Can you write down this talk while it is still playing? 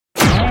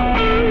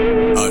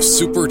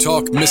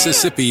SuperTalk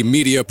Mississippi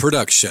media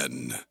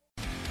production.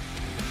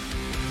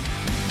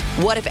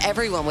 What if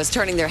everyone was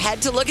turning their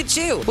head to look at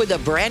you with a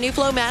brand new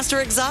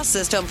Flowmaster exhaust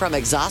system from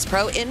Exhaust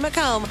Pro in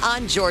Macomb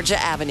on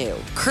Georgia Avenue?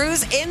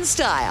 Cruise in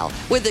style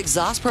with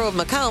Exhaust Pro of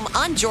Macomb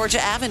on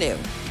Georgia Avenue.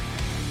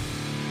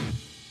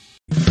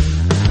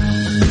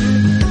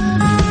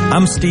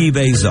 I'm Steve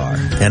Azar,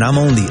 and I'm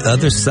on the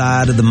other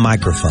side of the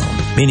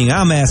microphone, meaning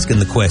I'm asking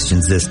the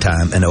questions this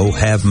time, and oh,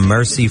 have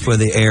mercy for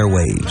the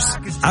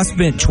airwaves. I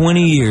spent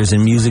 20 years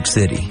in Music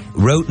City,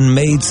 wrote and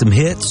made some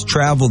hits,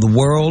 traveled the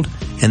world,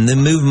 and then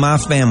moved my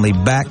family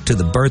back to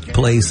the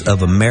birthplace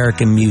of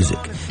American music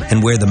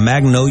and where the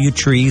magnolia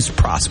trees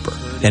prosper.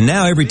 And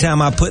now every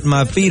time I put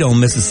my feet on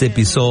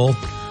Mississippi soil,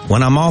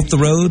 when I'm off the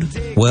road,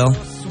 well,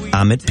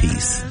 I'm at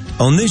peace.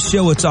 On this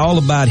show, it's all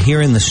about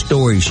hearing the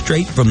stories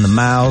straight from the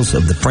mouths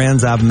of the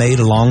friends I've made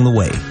along the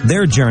way,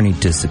 their journey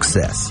to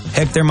success.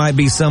 Heck, there might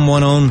be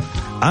someone on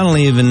I don't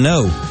even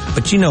know,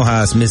 but you know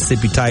how us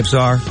Mississippi types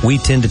are. We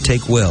tend to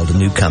take well to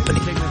new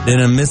company. In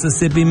a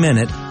Mississippi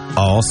Minute,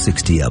 all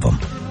 60 of them.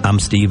 I'm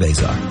Steve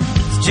Azar.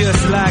 It's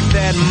just like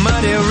that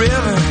muddy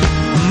river,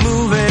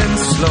 moving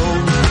slow.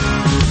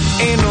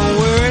 Ain't no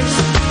worries,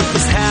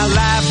 it's how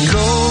life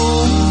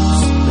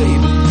goes,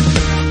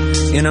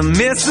 baby. In a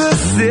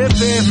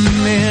Mississippi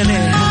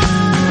Minute.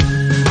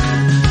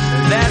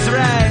 That's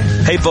right.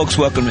 Hey folks,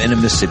 welcome to In a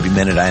Mississippi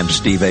Minute. I am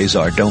Steve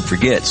Azar. Don't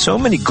forget, so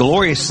many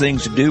glorious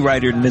things to do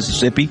right here in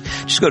Mississippi.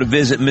 Just go to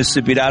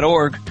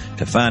visitmississippi.org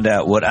to find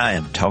out what I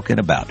am talking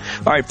about.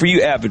 All right, for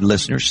you avid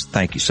listeners,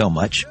 thank you so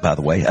much, by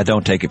the way. I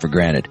don't take it for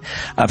granted.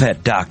 I've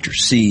had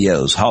doctors,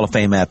 CEOs, Hall of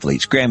Fame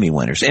athletes, Grammy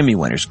winners, Emmy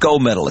winners,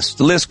 gold medalists.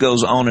 The list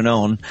goes on and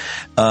on.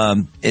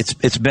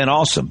 It's been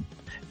awesome.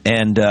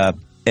 And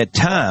at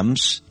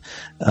times,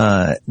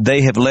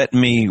 they have let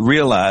me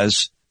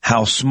realize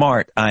how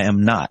smart I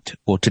am not.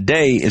 Well,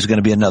 today is going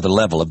to be another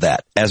level of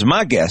that. As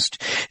my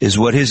guest is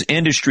what his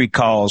industry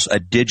calls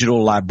a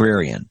digital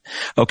librarian.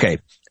 Okay,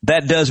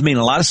 that does mean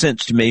a lot of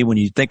sense to me when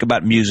you think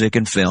about music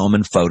and film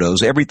and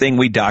photos, everything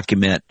we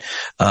document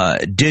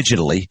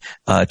digitally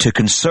to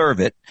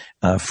conserve it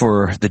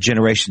for the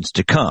generations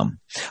to come.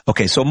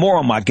 Okay, so more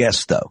on my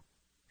guest, though.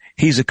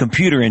 He's a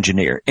computer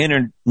engineer,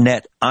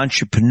 internet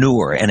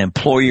entrepreneur, and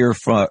employer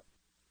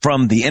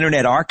from the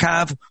Internet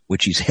Archive,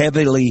 which he's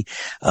heavily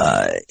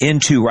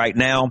into right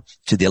now,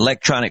 to the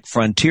Electronic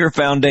Frontier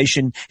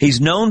Foundation.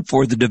 He's known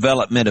for the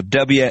development of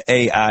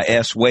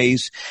WAIS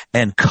Ways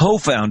and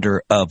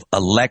co-founder of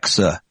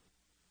Alexa,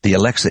 the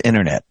Alexa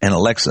Internet. And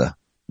Alexa,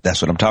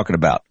 that's what I'm talking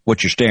about,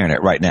 what you're staring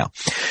at right now.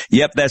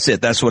 Yep, that's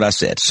it. That's what I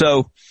said.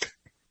 So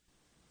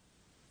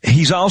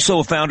he's also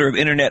a founder of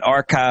Internet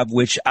Archive,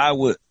 which I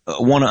would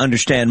want to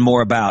understand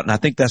more about. And I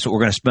think that's what we're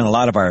going to spend a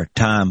lot of our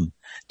time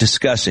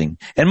discussing.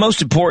 And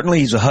most importantly,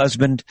 he's a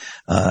husband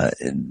of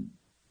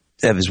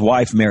his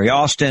wife, Mary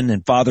Austin,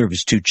 and father of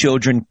his two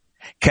children,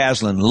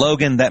 Caslin and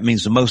Logan. That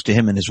means the most to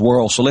him in his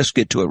world. So let's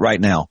get to it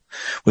right now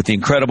with the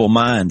incredible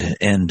mind.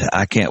 And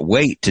I can't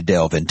wait to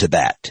delve into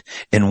that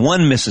in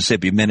one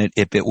Mississippi Minute,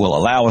 if it will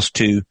allow us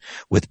to,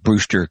 with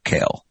Brewster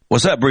Kahle.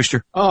 What's up,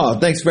 Brewster? Oh,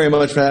 thanks very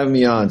much for having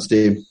me on,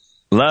 Steve.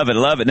 Love it.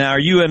 Love it. Now, are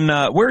you in,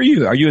 where are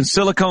you? Are you in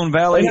Silicon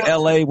Valley,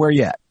 LA? Where are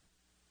you at?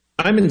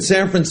 I'm in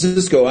San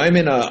Francisco. I'm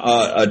in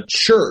a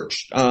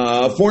church,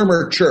 a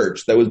former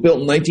church that was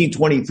built in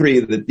 1923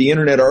 that the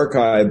Internet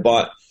Archive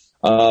bought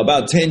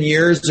about 10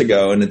 years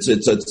ago, and it's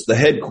the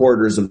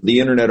headquarters of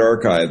the Internet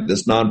Archive,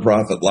 this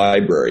nonprofit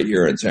library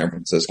here in San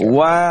Francisco.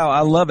 Wow,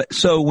 I love it.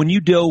 So when you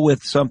deal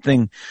with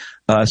something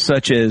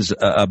such as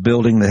a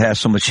building that has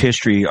so much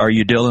history, are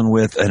you dealing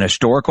with an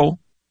historical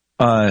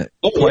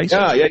place?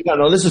 Yeah.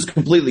 No, this is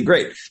completely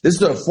great. This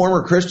is a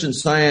former Christian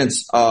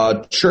Science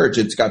church.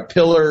 It's got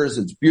pillars.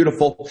 It's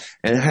beautiful,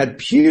 and it had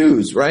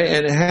pews, right?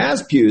 And it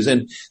has pews.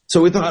 And so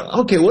we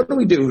thought, okay, what do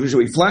we do? Should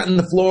we flatten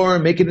the floor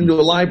and make it into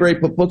a library,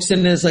 put books in?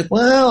 And it's like,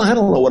 well, I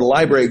don't know what a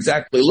library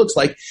exactly looks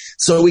like.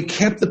 So we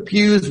kept the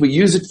pews. We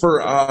use it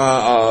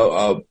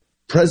for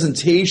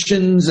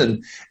presentations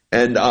and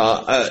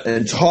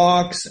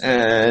talks,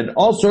 and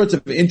all sorts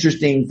of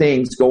interesting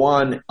things go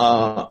on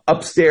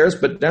upstairs.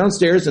 But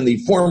downstairs in the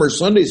former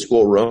Sunday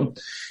school room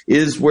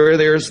is where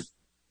there's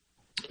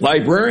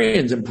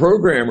librarians and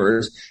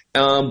programmers.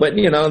 But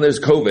there's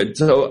COVID,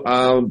 so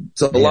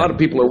a lot of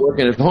people are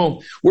working at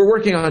home. We're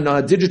working on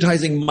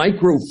digitizing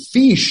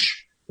microfiche,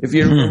 if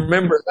you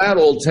remember that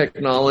old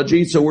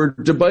technology. So we're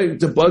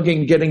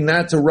debugging, getting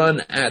that to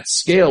run at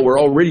scale. We're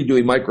already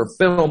doing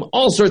microfilm,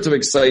 all sorts of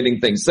exciting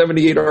things,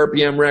 78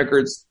 RPM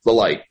records, the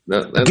like.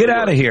 Get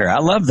out of here. I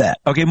love that.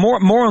 Okay,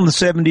 more on the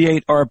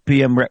 78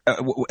 RPM,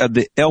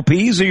 the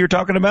LPs that you're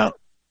talking about?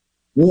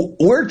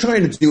 We're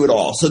trying to do it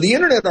all. So the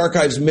Internet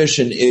Archive's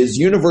mission is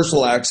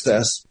universal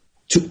access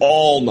to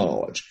all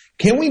knowledge.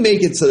 Can we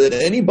make it so that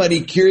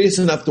anybody curious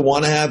enough to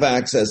want to have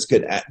access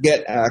could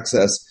get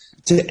access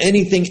to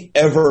anything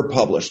ever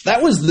published?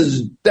 That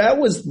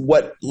was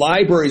what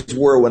libraries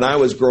were when I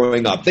was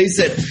growing up. They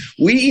said,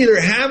 we either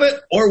have it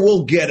or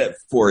we'll get it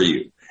for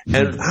you.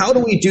 And how do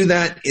we do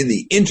that in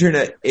the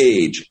internet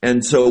age?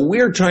 And so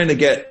we're trying to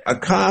get a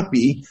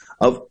copy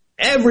of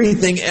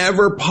everything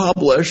ever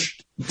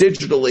published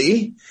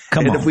digitally.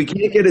 And if we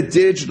can't get it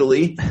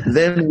digitally,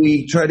 then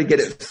we try to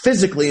get it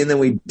physically, and then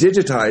we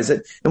digitize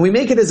it, and we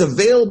make it as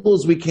available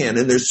as we can.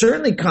 And there's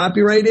certainly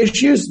copyright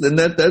issues, and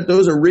that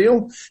those are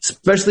real,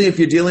 especially if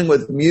you're dealing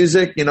with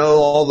music,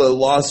 all the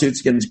lawsuits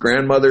against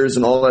grandmothers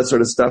and all that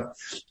sort of stuff.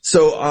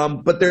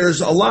 So, but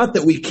there's a lot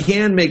that we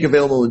can make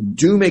available and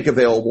do make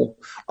available,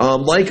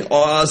 like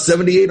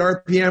 78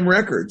 RPM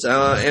records,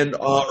 and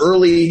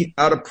early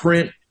out of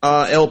print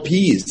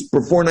LPs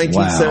before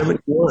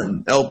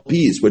 1971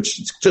 LPs, which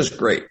is just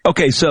great.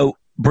 Okay, so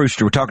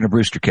Brewster, we're talking to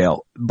Brewster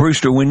Kell.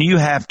 Brewster, when you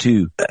have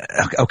to,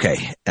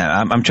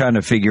 I'm trying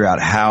to figure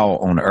out how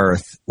on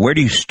earth, where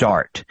do you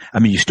start? I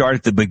mean, you start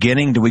at the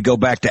beginning. Do we go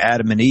back to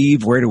Adam and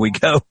Eve? Where do we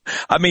go?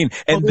 I mean,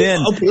 and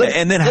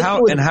then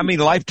how many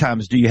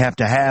lifetimes do you have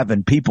to have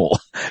and people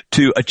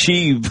to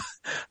achieve,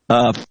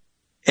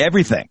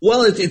 everything?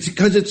 Well, it's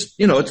because it's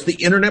the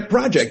internet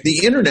project.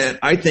 The internet,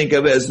 I think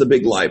of as the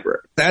big library.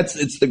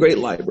 It's the great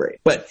library.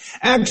 But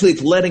actually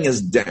it's letting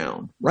us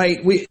down, right?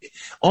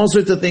 All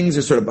sorts of things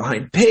are sort of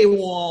behind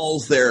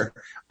paywalls. They're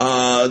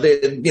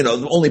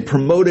only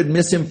promoted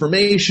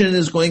misinformation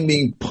is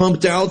being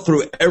pumped out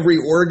through every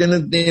organ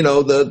of,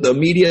 the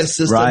media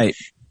system. Right.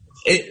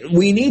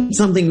 We need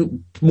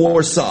something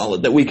more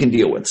solid that we can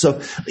deal with.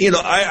 So,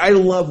 I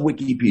love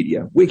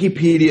Wikipedia.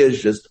 Wikipedia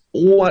is just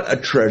what a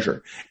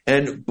treasure.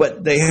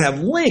 But they have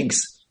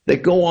links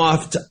that go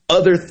off to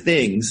other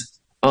things.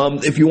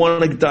 If you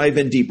want to dive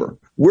in deeper,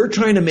 we're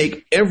trying to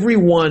make every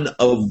one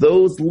of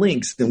those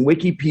links in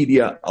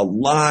Wikipedia a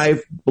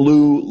live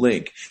blue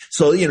link.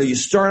 So, you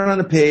start on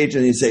a page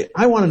and you say,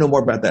 I want to know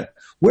more about that.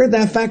 Where'd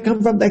that fact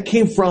come from? That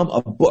came from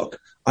a book.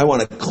 I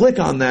want to click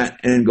on that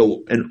and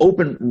go and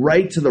open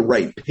right to the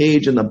right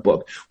page in the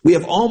book. We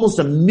have almost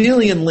 1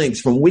 million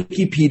links from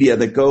Wikipedia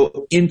that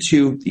go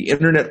into the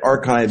Internet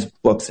Archive's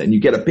books, and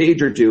you get a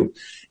page or two.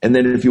 And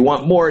then if you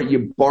want more,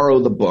 you borrow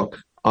the book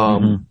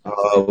from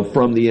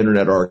the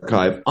Internet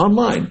Archive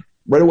online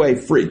right away,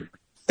 free.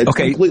 It's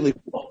completely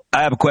full.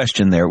 I have a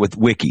question there with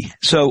Wiki.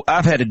 So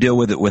I've had to deal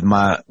with it with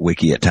my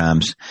Wiki at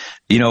times.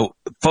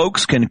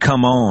 Folks can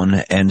come on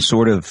and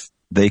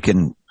they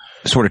can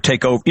sort of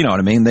take over, you know what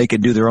I mean? They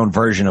can do their own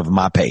version of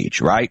my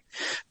page, right?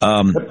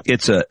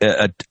 It's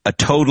a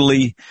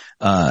totally,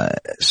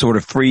 sort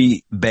of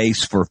free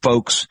base for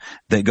folks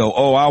that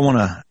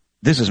go,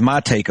 this is my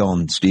take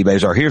on Steve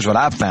Azar. Here's what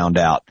I've found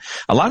out.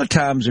 A lot of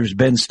times there's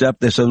been stuff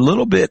that's a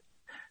little bit,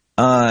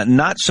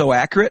 not so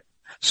accurate.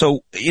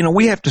 So,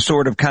 we have to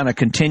sort of kind of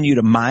continue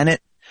to mine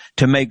it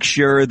to make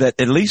sure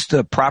that at least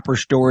the proper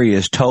story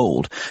is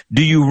told.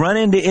 Do you run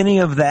into any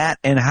of that?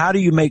 And how do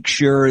you make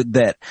sure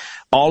that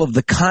all of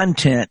the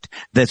content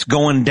that's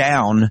going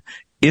down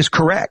is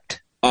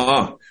correct?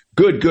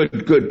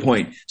 Good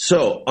point.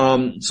 So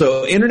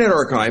Internet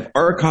Archive,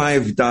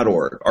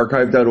 archive.org.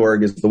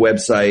 Archive.org is the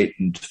website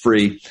and it's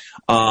free.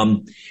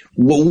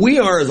 What we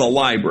are is a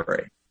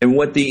library. And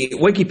what the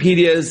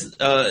Wikipedia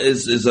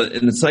is an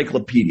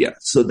encyclopedia.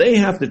 So they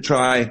have to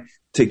try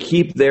to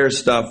keep their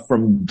stuff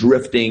from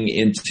drifting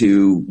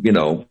into,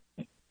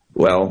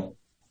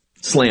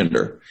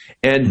 slander.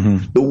 And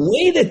the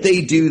way that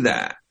they do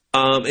that,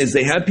 is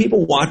they have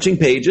people watching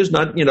pages,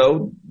 not,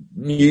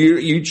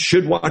 you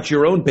should watch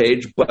your own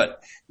page,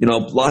 but,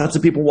 lots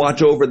of people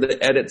watch over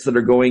the edits that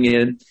are going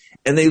in,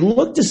 and they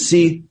look to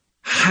see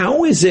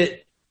how is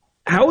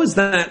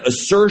that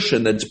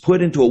assertion that's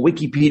put into a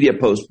Wikipedia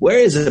post, where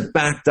is it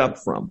backed up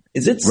from?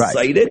 Is it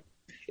cited?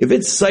 If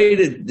it's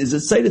cited, is it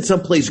cited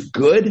someplace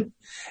good?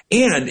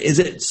 And is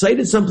it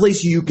cited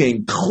someplace you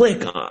can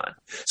click on?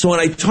 So when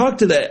I talked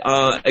to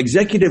the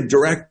executive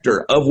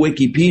director of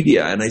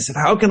Wikipedia and I said,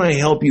 how can I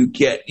help you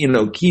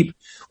keep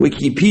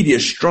Wikipedia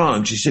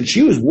strong? She said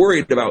she was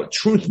worried about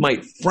truth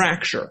might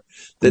fracture.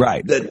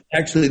 That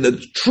actually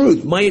the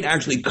truth might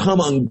actually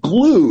come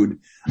unglued.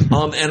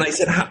 And I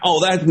said,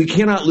 we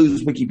cannot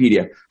lose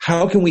Wikipedia.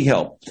 How can we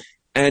help?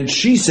 And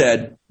she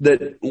said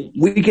that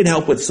we can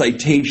help with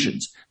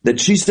citations. That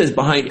she says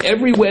behind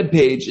every web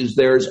page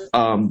there's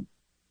a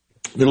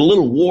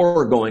little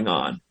war going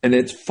on, and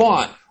it's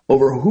fought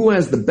over who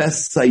has the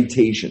best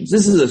citations.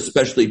 This is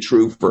especially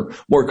true for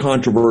more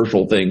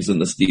controversial things in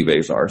the Steve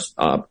Azar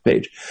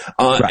page.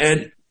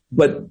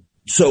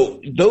 So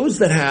those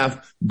that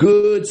have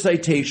good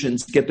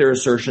citations get their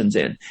assertions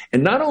in.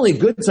 And not only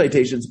good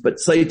citations, but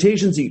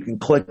citations you can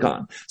click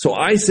on. So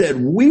I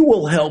said, we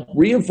will help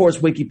reinforce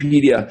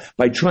Wikipedia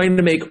by trying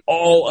to make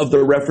all of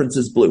the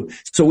references blue.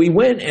 So we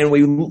went and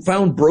we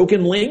found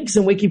broken links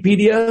in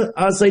Wikipedia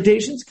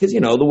citations because,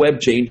 the web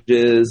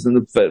changes and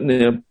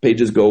the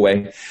pages go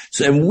away.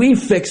 So, and we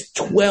fixed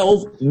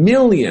 12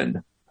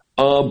 million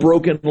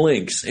broken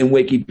links in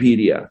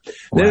Wikipedia.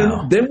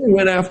 Wow. Then we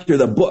went after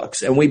the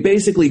books, and we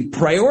basically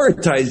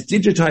prioritized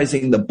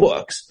digitizing the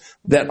books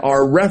that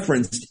are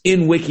referenced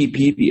in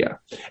Wikipedia,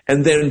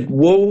 and then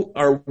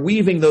are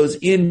weaving those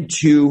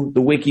into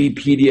the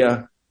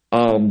Wikipedia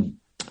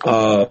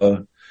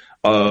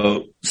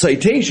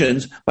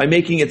citations by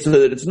making it so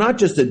that it's not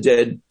just a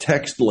dead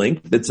text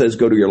link that says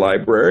go to your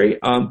library.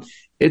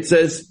 It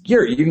says,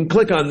 here, you can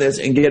click on this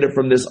and get it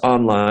from this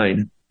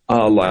online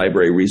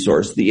library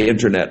resource, the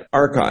Internet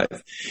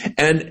Archive.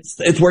 And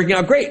it's working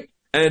out great.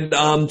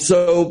 And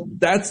so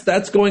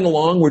that's going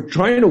along. We're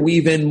trying to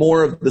weave in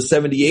more of the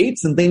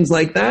 78s and things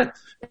like that.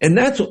 And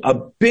that's a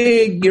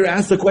big, you're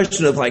asked the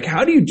question of like,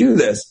 how do you do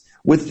this?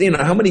 With,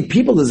 how many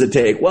people does it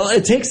take? Well,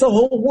 it takes the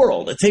whole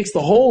world. It takes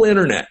the whole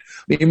internet.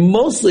 I mean,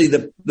 mostly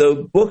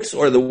the books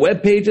or the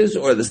web pages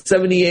or the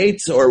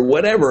 78s or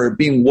whatever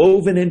being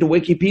woven into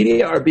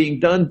Wikipedia are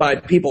being done by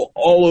people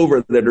all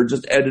over that are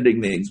just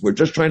editing things. We're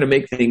just trying to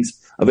make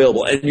things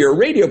available. And your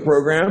radio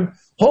program,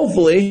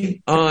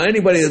 hopefully,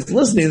 anybody that's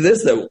listening to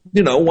this that,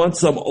 wants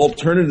some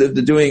alternative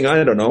to doing,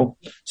 I don't know,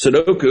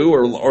 Sudoku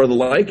or the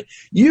like,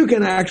 you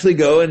can actually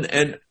go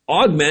and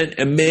augment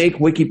and make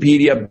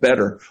Wikipedia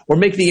better, or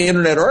make the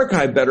Internet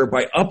Archive better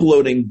by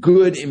uploading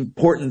good,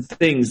 important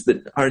things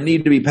that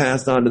need to be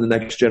passed on to the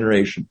next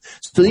generation.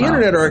 So the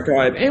Internet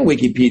Archive and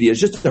Wikipedia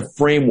is just a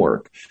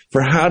framework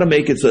for how to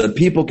make it so that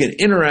people can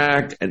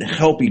interact and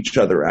help each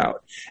other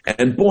out.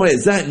 And boy,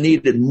 is that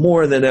needed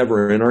more than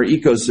ever in our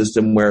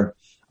ecosystem where,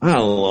 I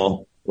don't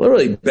know,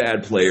 literally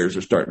bad players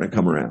are starting to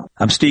come around.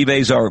 I'm Steve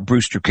Azar at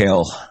Brewster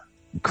Kell.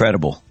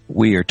 Incredible.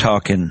 We are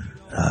talking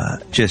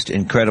just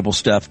incredible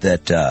stuff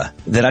that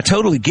I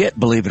totally get,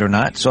 believe it or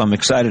not. So I'm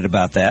excited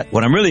about that.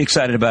 What I'm really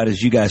excited about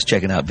is you guys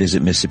checking out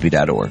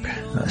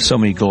visitmississippi.org. So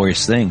many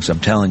glorious things,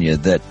 I'm telling you,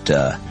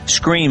 that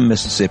scream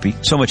Mississippi.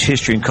 So much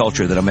history and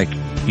culture that'll make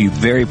you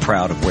very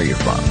proud of where you're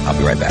from. I'll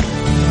be right back.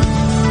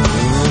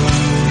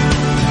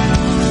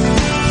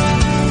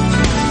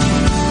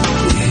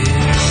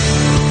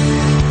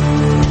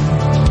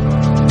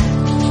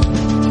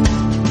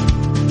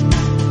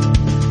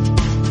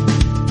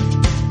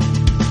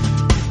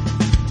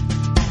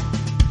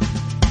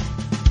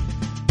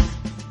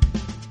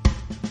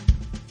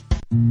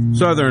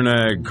 Southern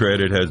Ag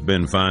Credit has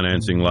been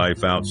financing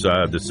life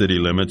outside the city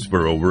limits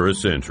for over a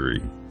century.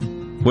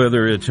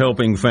 Whether it's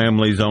helping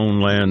families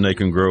own land they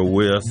can grow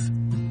with,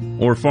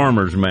 or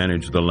farmers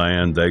manage the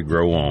land they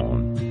grow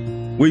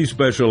on, we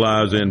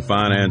specialize in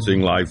financing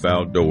life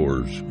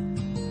outdoors.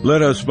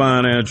 Let us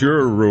finance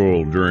your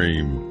rural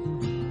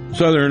dream.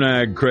 Southern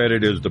Ag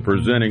Credit is the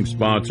presenting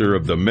sponsor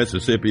of the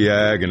Mississippi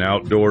Ag and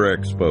Outdoor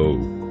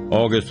Expo,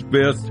 August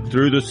 5th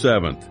through the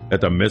 7th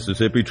at the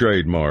Mississippi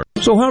Trade Mart.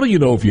 So how do you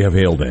know if you have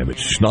hail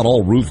damage? Not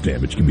all roof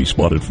damage can be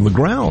spotted from the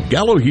ground.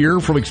 Gallo here.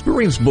 From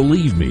experience,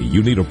 believe me,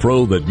 you need a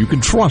pro that you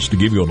can trust to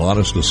give you an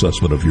honest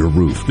assessment of your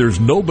roof.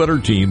 There's no better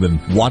team than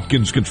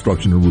Watkins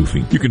Construction and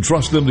Roofing. You can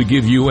trust them to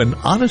give you an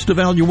honest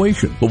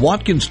evaluation. The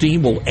Watkins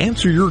team will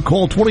answer your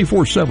call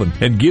 24/7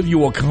 and give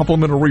you a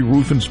complimentary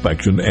roof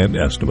inspection and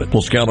estimate.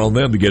 Plus, count on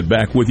them to get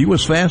back with you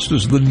as fast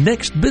as the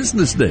next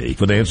business day.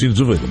 Financing's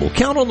available.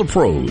 Count on the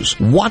pros.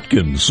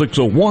 Watkins,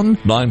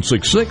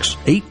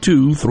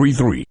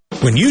 601-966-8233.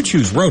 When you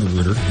choose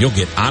Roto-Rooter, you'll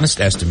get honest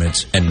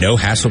estimates and no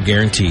hassle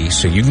guarantees,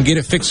 so you can get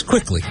it fixed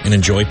quickly and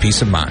enjoy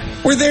peace of mind.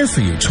 We're there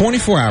for you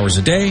 24 hours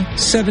a day,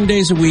 7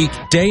 days a week,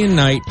 day and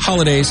night,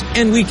 holidays,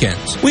 and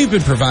weekends. We've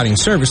been providing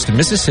service to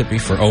Mississippi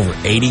for over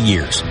 80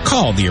 years.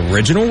 Call the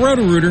original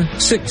Roto-Rooter,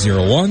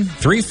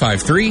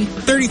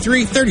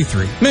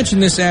 601-353-3333. Mention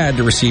this ad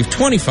to receive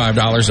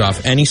 $25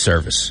 off any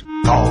service.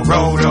 Call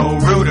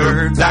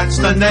Roto-Rooter, that's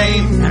the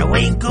name. And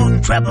away go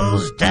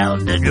troubles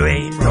down the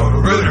drain.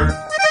 Roto-Rooter.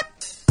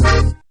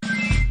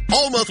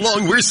 All month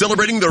long, we're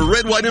celebrating the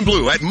red, white, and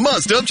blue at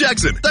Mazda of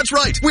Jackson. That's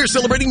right. We're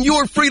celebrating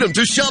your freedom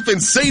to shop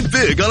and save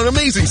big on an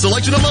amazing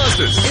selection of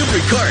Mazdas. Every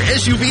car,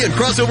 SUV, and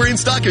crossover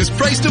in stock is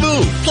priced to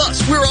move.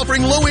 Plus, we're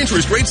offering low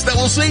interest rates that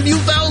will save you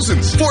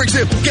thousands. For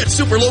example, get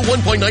super low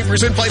 1.9%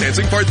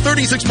 financing for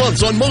 36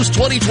 months on most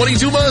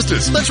 2022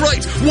 Mazdas. That's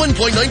right.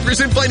 1.9%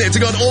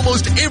 financing on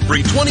almost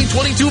every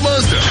 2022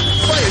 Mazda.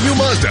 Buy a new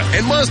Mazda,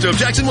 and Mazda of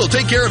Jackson will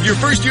take care of your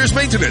first year's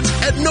maintenance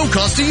at no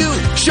cost to you.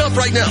 Shop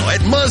right now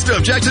at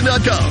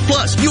MazdaofJackson.com.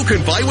 Plus, you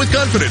can buy with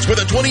confidence with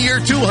a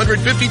 20-year,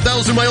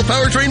 250,000-mile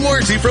powertrain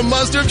warranty from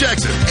Mazda of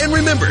Jackson. And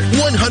remember,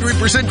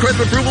 100%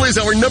 credit approval is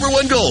our number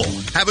one goal.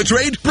 Have a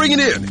trade? Bring it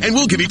in, and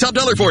we'll give you top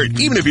dollar for it,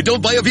 even if you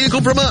don't buy a vehicle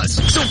from us.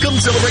 So come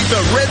celebrate the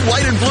red,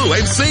 white, and blue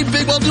and save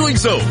big while doing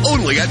so.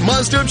 Only at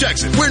Mazda of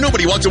Jackson, where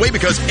nobody walks away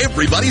because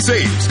everybody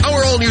saves.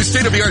 Our all-new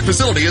state-of-the-art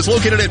facility is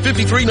located at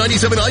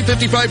 5397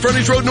 I-55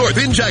 Frontage Road North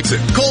in Jackson.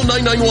 Call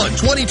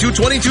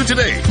 991-2222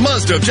 today.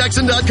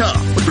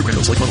 MazdaofJackson.com. Look for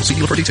credit, select model, see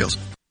dealer for details.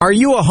 Are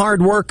you a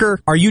hard worker?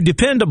 Are you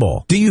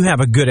dependable? Do you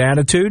have a good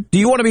attitude? Do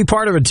you want to be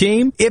part of a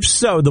team? If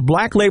so, the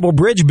Black Label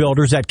Bridge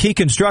Builders at Key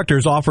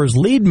Constructors offers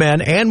lead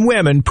men and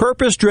women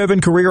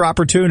purpose-driven career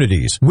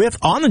opportunities with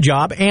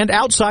on-the-job and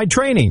outside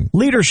training,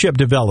 leadership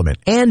development,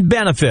 and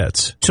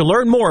benefits. To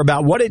learn more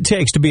about what it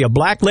takes to be a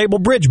Black Label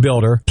Bridge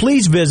Builder,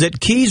 please visit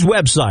Key's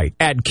website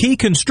at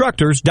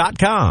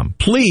keyconstructors.com.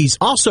 Please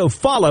also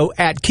follow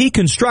at Key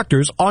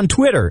Constructors on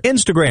Twitter,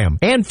 Instagram,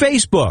 and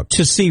Facebook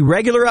to see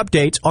regular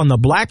updates on the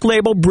Black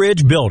Label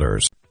Bridge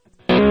Builders.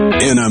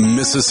 In a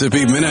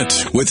Mississippi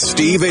Minute with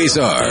Steve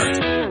Azar.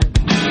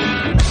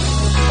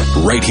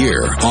 right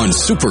here on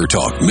Super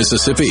Talk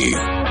Mississippi.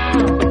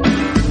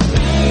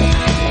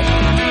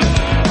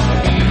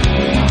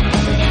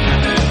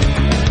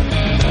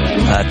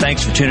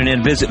 Thanks for tuning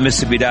in. Visit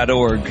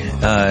Mississippi.org.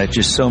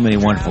 Just so many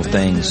wonderful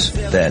things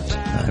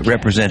that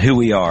represent who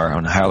we are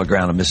on the hallowed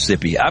ground of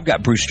Mississippi. I've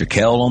got Brewster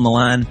Kell on the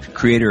line,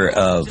 creator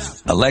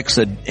of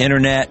Alexa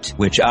Internet,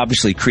 which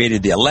obviously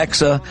created the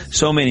Alexa.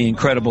 So many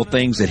incredible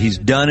things that he's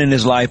done in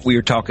his life. We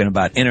are talking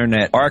about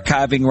internet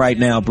archiving right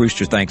now.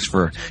 Brewster, thanks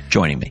for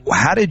joining me.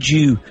 How did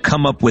you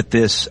come up with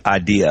this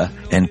idea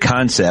and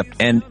concept?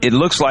 And it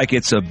looks like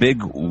it's a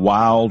big,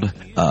 wild,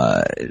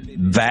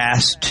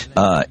 vast,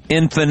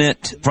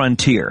 infinite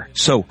frontier.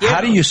 So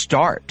how do you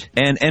start?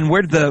 And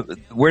where did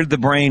the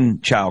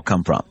brainchild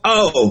come from?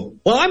 Oh,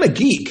 well, I'm a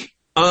geek.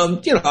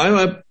 I'm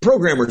a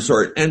programmer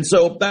sort. And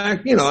so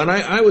back, and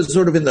I was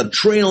sort of in the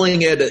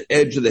trailing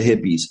edge of the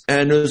hippies.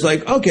 And it was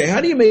like, okay,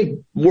 how do you make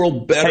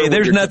world better? Hey,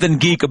 there's nothing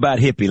geek about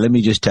hippie. Let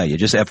me just tell you,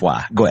 just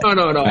FYI. Go ahead.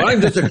 No. Right.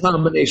 I'm just a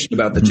combination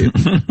about the two.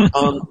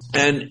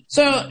 And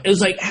so it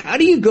was like, how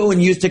do you go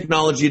and use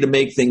technology to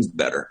make things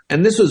better?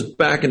 And this was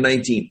back in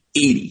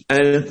 1980.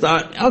 And I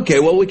thought, okay,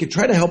 well, we could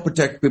try to help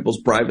protect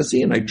people's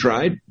privacy. And I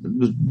tried. It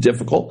was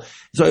difficult.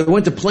 So I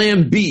went to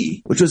plan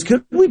B, which was,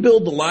 could we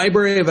build the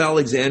Library of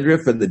Alexandria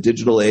for the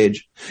digital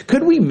age?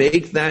 Could we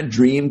make that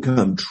dream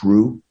come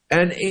true?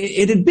 And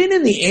it had been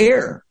in the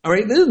air. All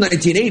right. This is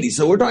 1980.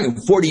 So we're talking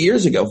 42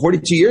 years ago.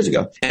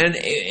 And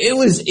it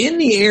was in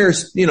the air.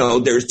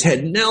 There's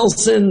Ted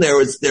Nelson.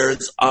 There's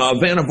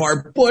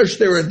Vannevar Bush.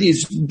 There were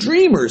these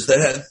dreamers that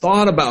had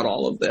thought about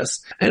all of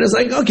this. And it's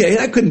like, okay,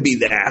 that couldn't be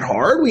that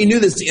hard. We knew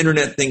this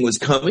internet thing was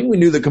coming. We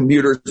knew the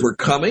computers were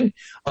coming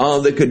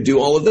that could do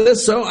all of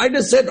this. So I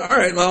just said, all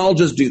right, well, I'll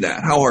just do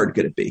that. How hard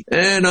could it be?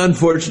 And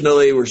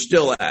unfortunately, we're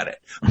still at it.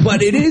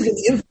 But it is an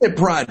infinite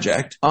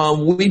project.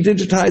 We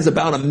digitize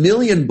about 1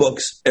 million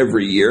books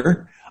every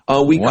year.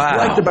 We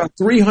collect about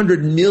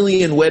 300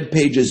 million web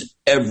pages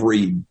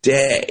every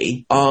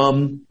day.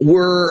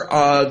 We're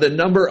the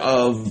number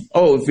of,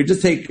 if we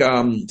just take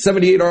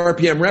 78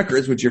 RPM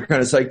records, which you're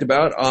kind of psyched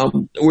about,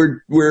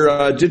 we're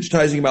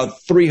digitizing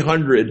about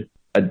 300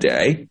 a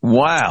day.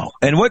 Wow.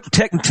 And what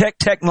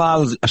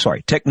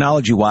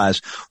technology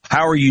wise,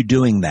 how are you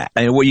doing that?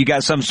 And you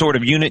got some sort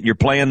of unit, you're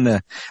playing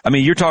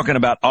you're talking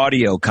about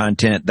audio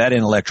content, that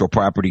intellectual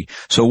property.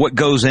 So what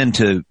goes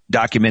into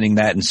documenting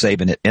that and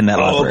saving it in that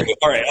library? Okay.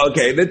 All right.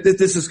 Okay.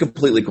 This is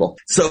completely cool.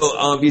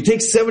 So, you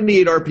take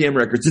 78 RPM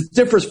records. It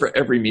differs for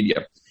every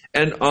media.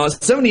 And,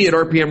 78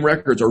 RPM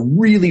records are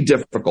really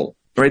difficult,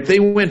 right? They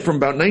went from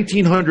about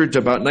 1900 to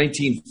about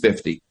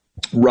 1950.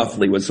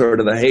 Roughly was sort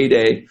of the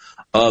heyday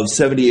of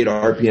 78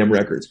 RPM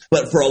records.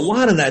 But for a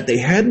lot of that, they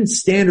hadn't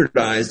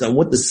standardized on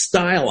what the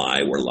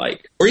styli were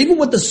like, or even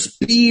what the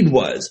speed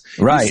was.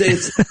 Right. You say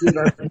it's 78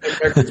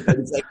 RPM records, but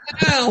it's like,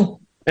 well,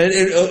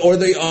 or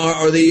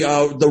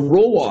the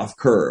roll-off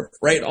curve,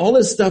 right? All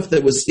this stuff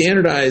that was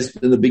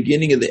standardized in the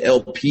beginning of the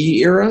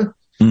LP era.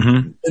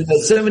 Mm-hmm. In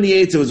the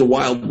 78s, it was a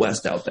Wild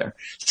West out there.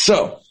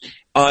 So,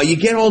 you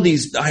get all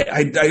these,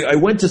 I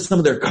went to some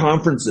of their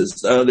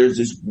conferences. There's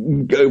these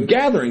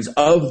gatherings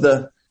of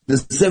the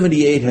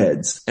 78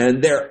 heads,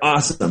 and they're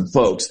awesome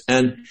folks.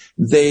 And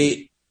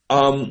they,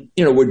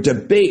 would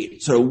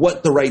debate sort of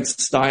what the right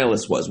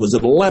stylus was. Was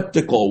it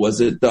elliptical?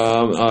 Was it,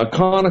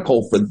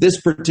 conical for this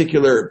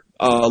particular,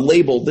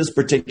 label, this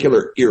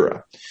particular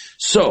era?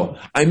 So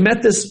I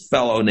met this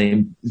fellow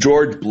named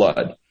George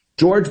Blood.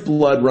 George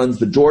Blood runs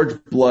the George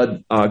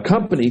Blood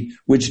company,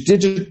 which does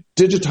high-end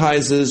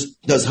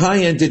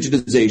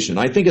digitization.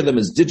 I think of them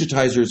as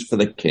digitizers for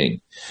the king.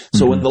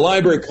 So when the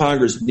Library of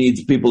Congress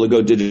needs people to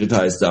go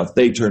digitize stuff,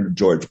 they turn to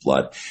George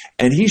Blood.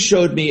 And he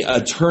showed me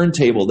a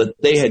turntable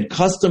that they had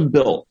custom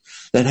built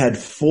that had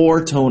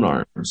 4 tone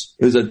arms.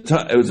 It was a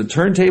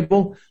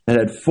turntable that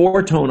had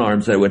 4 tone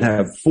arms that would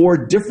have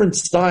 4 different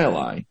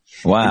styli.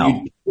 Wow.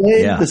 And you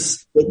played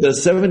the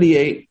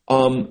 78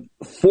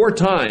 4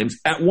 times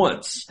at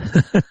once.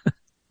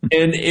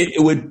 And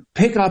it would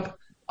pick up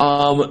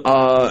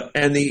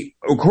and the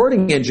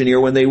recording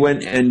engineer, when they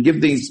went and give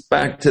these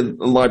back to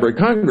the Library of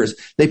Congress,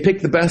 they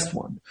picked the best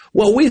one.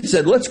 Well, we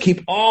said, let's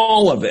keep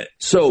all of it.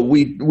 So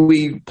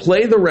we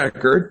play the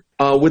record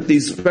with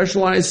these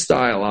specialized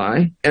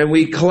styli, and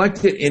we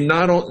collect it in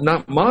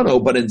not mono,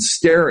 but in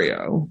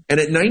stereo, and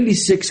at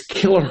 96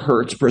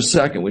 kilohertz per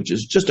second, which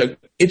is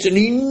it's an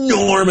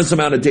enormous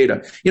amount of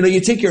data.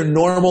 You take your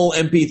normal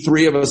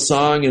MP3 of a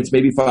song, it's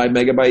maybe 5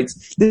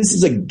 megabytes. This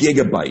is a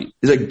gigabyte.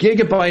 There's a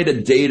gigabyte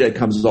of data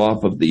comes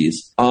off of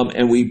these,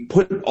 and we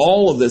put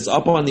all of this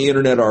up on the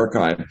Internet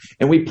Archive,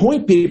 and we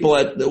point people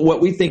at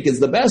what we think is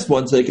the best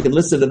one so they can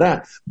listen to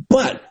that.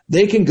 But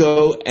they can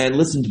go and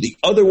listen to the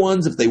other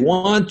ones if they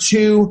want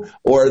to,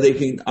 or they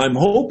can, I'm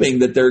hoping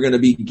that there are going to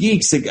be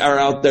geeks that are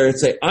out there and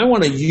say, I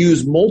want to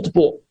use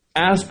multiple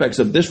aspects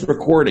of this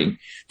recording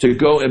to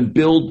go and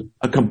build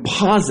a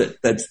composite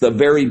that's the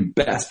very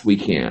best we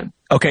can.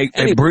 Okay,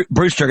 anyway.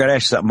 Brewster, I got to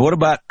ask you something. What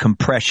about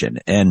compression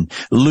and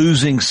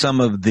losing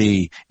some of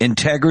the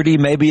integrity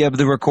maybe of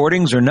the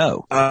recordings, or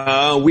no?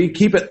 We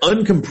keep it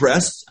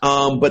uncompressed,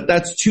 but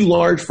that's too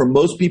large for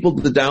most people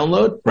to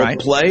download or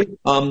play.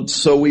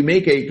 So we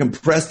make a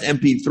compressed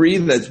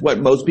MP3. That's what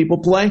most people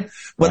play.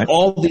 But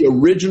all the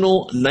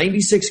original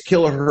 96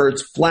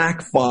 kilohertz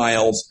FLAC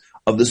files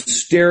of the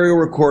stereo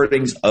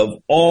recordings of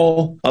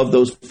all of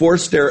those four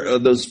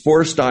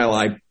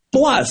styli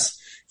plus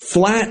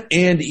flat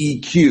and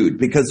EQ'd,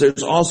 because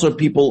there's also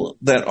people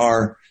that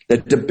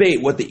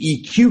debate what the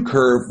EQ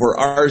curve for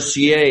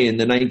RCA in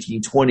the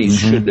 1920s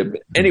should have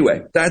been.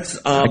 Anyway, that's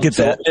I get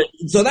that.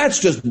 So that's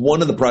just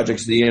one of the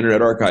projects of the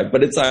Internet Archive,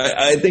 but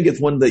I think it's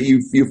one that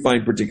you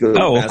find particularly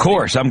fascinating. Of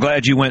course. I'm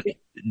glad you went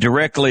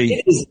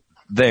directly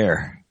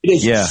there.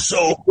 It is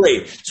so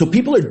great. So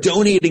people are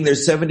donating their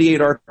 78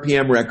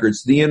 RPM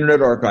records to the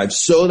Internet Archive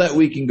so that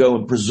we can go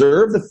and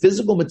preserve the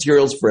physical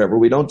materials forever.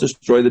 We don't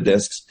destroy the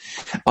discs,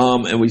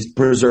 and we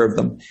preserve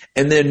them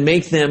and then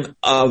make them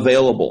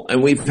available.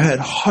 And we've had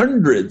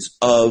hundreds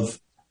of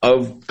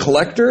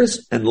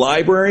collectors and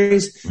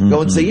libraries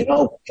go and say,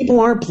 people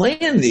aren't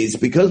playing these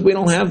because we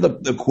don't have the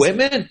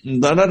equipment.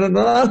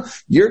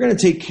 You're going to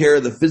take care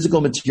of the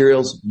physical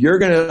materials. You're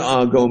going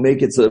to go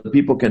make it so that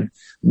people can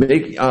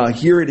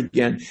hear it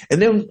again. And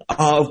then,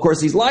 of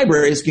course, these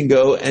libraries can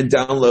go and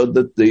download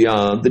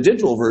the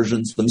digital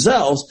versions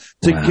themselves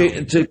to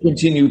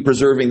continue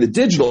preserving the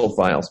digital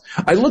files.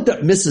 I looked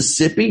up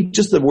Mississippi,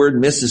 just the word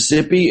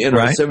Mississippi in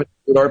our 78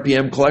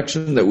 RPM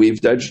collection that we've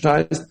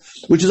digitized,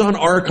 which is on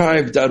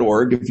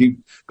archive.org. If you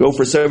go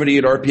for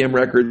 78 RPM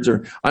records,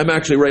 or I'm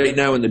actually right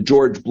now in the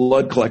George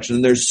Blood collection,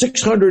 and there's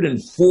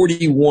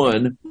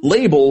 641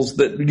 labels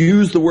that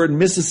use the word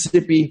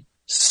Mississippi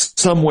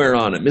somewhere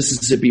on it.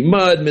 Mississippi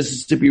Mud,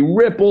 Mississippi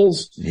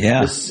Ripples,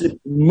 Mississippi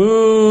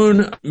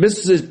Moon,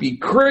 Mississippi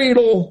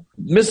Cradle,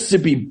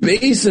 Mississippi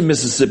Basin,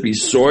 Mississippi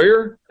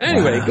Sawyer.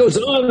 Anyway, it goes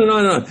on and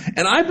on and on.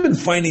 And I've been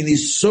finding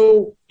these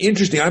so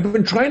interesting. I've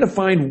been trying to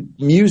find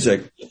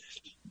music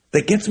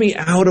that gets me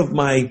out of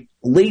my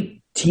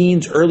late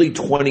teens, early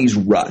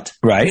 20s rut.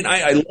 Right. I mean,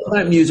 I love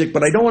that music,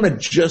 but I don't want to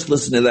just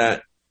listen to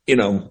that,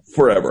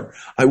 forever.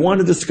 I want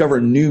to discover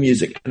new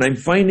music, and I'm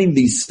finding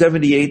these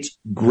 78s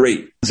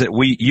great. That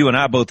you and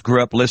I both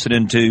grew up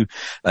listening to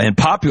in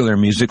popular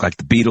music like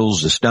the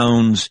Beatles, the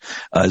Stones,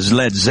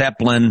 Led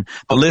Zeppelin.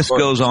 The list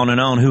goes on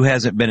and on. Who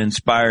hasn't been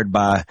inspired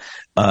by,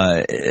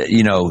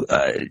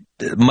 Muddy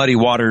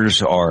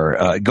Waters,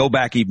 or go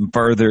back even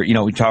further?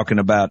 We're talking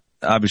about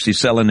obviously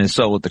selling his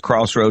soul at the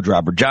crossroads,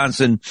 Robert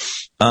Johnson.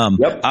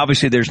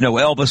 Obviously there's no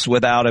Elvis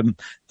without him.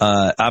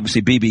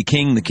 Obviously B.B.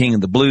 King, the king of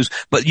the blues.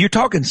 But you're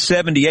talking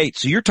 78,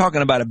 so you're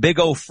talking about a big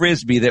old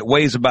Frisbee that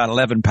weighs about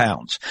 11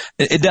 pounds.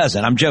 It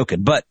doesn't. I'm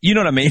joking. But you know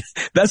what I mean?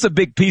 That's a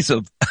big piece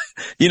of,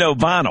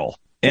 vinyl.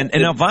 And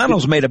now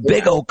vinyl's made a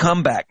big old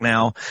comeback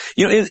now.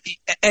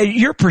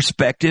 Your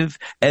perspective,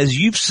 as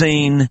you've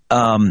seen,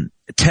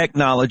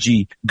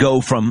 technology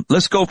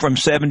let's go from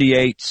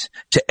 78s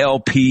to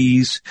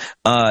LPs,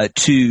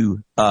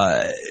 to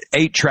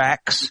 8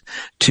 tracks,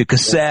 to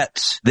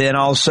cassettes, then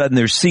all of a sudden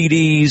there's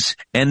CDs,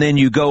 and then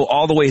you go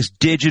all the way as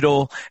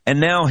digital, and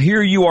now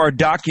here you are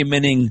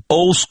documenting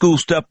old school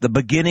stuff, the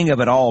beginning of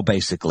it all,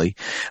 basically.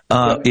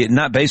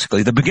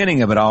 The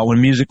beginning of it all,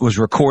 when music was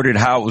recorded,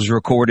 how it was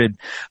recorded,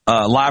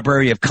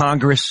 Library of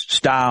Congress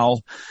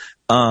style.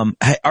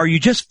 Are you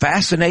just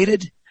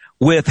fascinated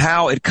with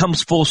how it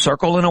comes full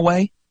circle in a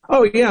way?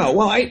 Oh yeah.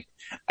 Well, I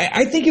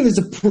think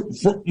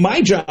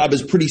my job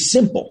is pretty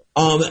simple.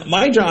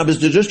 My job is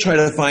to just try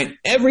to find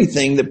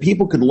everything that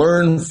people could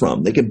learn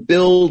from, they can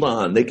build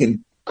on, they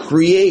can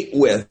create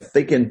with,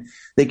 they can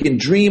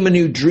dream a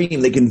new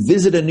dream, they can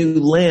visit a new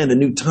land, a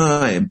new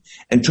time,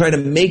 and try to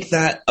make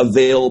that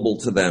available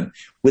to them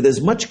with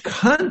as much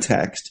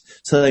context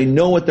so they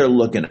know what they're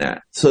looking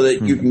at, so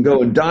that you can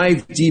go and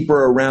dive deeper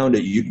around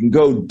it. You can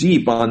go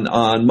deep on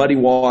Muddy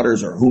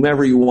Waters or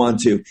whomever you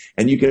want to,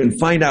 and you can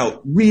find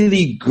out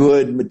really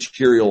good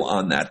material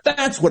on that.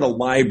 That's what a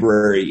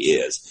library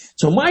is.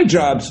 So my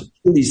job's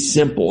pretty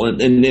simple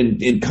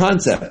in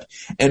concept,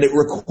 and it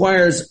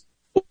requires,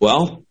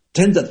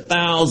 tens of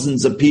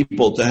thousands of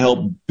people to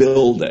help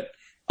build it.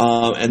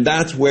 And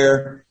that's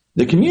where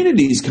the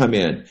communities come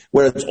in,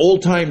 where it's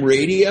old time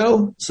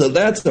radio. So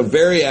that's a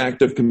very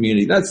active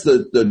community. That's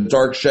the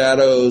Dark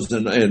Shadows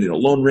and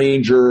Lone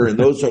Ranger and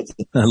those sorts of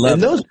things.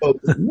 And those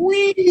folks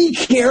really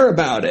care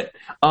about it.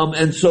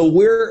 And so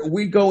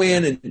we go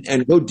in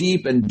and go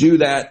deep and do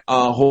that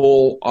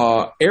whole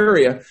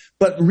area,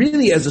 but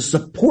really as a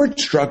support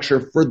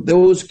structure for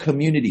those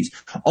communities.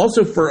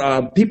 Also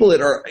for people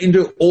that are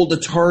into old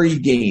Atari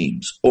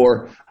games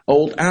or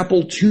old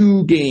Apple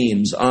II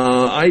games,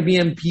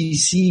 IBM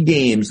PC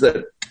games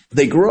that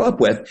they grew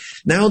up with.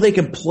 Now they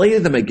can play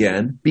them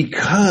again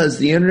because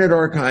the Internet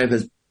Archive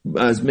has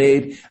has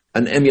made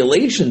an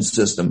emulation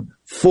system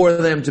for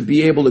them to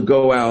be able to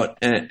go out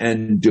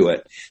and do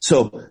it.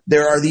 So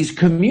there are these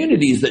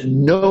communities that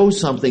know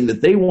something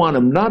that they want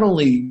to not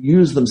only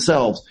use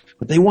themselves,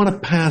 but they want to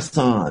pass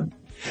on.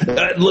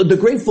 The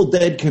Grateful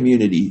Dead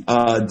community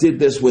did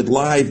this with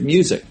live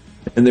music,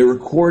 and they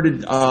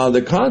recorded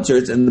the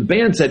concerts, and the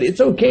band said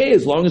it's okay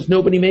as long as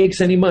nobody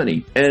makes any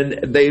money. And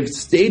they've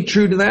stayed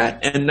true to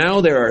that, and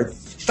now there are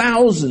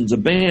thousands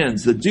of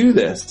bands that do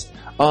this.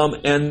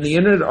 And the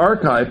Internet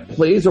Archive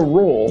plays a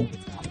role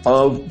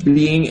of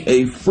being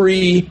a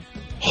free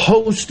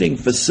hosting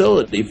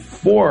facility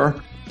for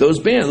those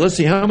bands. Let's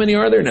see, how many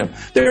are there now?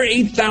 There are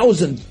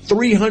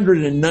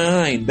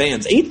 8,309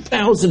 bands.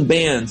 8,000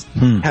 bands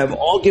have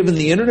all given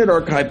the Internet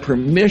Archive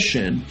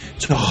permission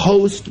to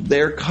host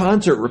their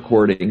concert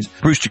recordings.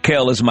 Bruce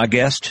Jekyll is my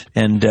guest,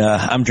 and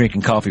I'm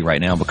drinking coffee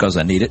right now because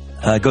I need it.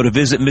 Go to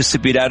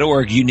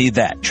visitmississippi.org. You need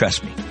that.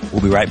 Trust me.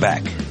 We'll be right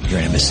back here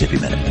in a Mississippi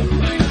Minute.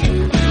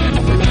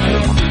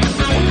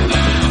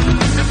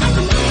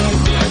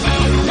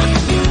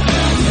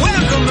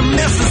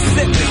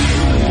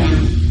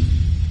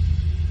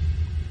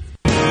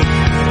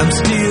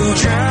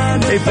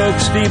 Hey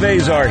folks, Steve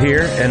Azar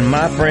here, and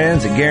my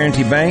friends at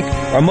Guarantee Bank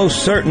are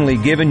most certainly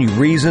giving you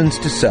reasons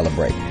to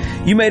celebrate.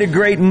 You made a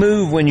great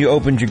move when you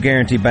opened your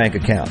Guarantee Bank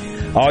account.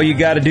 All you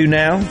got to do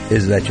now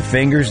is let your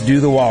fingers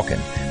do the walking.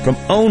 From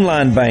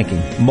online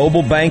banking,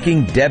 mobile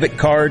banking, debit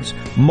cards,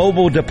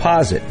 mobile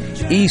deposit,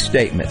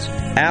 e-statements,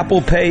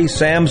 Apple Pay,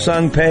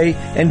 Samsung Pay,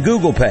 and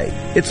Google Pay.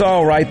 It's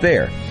all right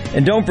there.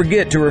 And don't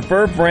forget to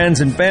refer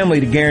friends and family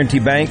to Guarantee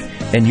Bank,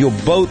 and you'll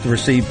both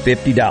receive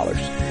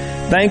 $50.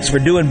 Thanks for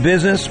doing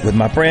business with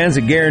my friends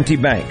at Guarantee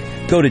Bank.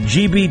 Go to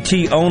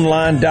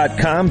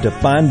gbtonline.com to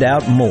find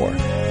out more.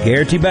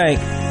 Guarantee Bank,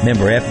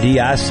 member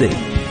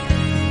FDIC.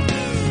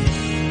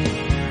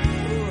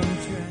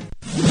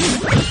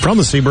 From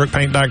the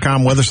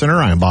SeabrookPaint.com Weather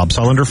Center, I am Bob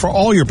Sullender. For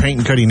all your paint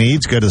and coating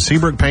needs, go to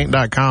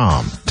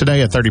SeabrookPaint.com.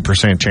 Today, a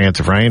 30%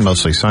 chance of rain,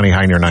 mostly sunny,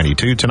 high near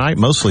 92. Tonight,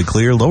 mostly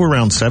clear, low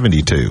around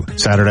 72.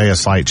 Saturday, a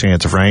slight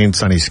chance of rain,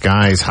 sunny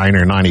skies, high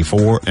near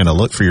 94. And a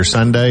look for your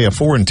Sunday, a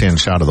 4 in 10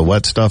 shot of the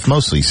wet stuff,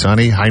 mostly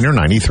sunny, high near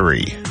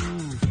 93.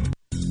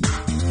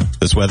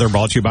 This weather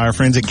brought to you by our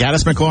friends at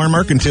Gaddis McLaurin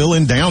Mercantile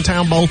in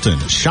downtown Bolton.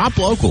 Shop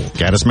local.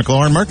 Gaddis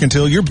McLaurin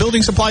Mercantile, your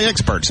building supply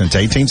expert since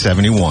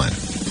 1871.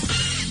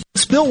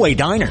 Spillway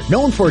Diner,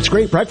 known for its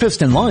great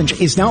breakfast and lunch,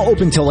 is now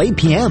open till 8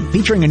 p.m.,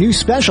 featuring a new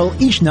special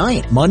each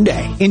night.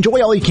 Monday, enjoy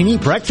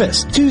all-you-can-eat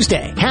breakfast.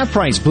 Tuesday,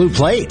 half-price blue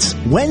plates.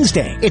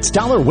 Wednesday, it's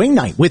 $1 wing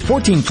night with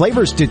 14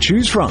 flavors to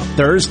choose from.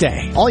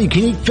 Thursday,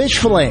 all-you-can-eat fish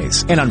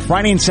fillets. And on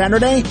Friday and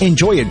Saturday,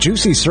 enjoy a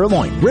juicy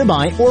sirloin,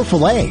 ribeye, or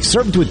filet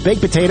served with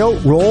baked potato,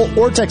 roll,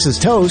 or Texas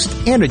toast,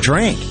 and a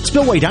drink.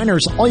 Spillway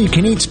Diner's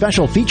all-you-can-eat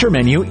special feature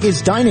menu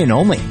is dine-in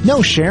only,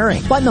 no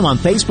sharing. Find them on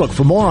Facebook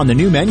for more on the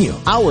new menu,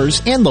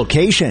 hours, and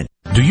location.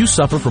 Do you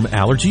suffer from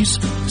allergies,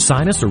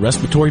 sinus, or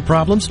respiratory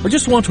problems, or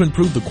just want to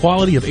improve the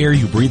quality of air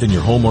you breathe in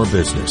your home or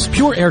business?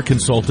 Pure Air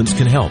Consultants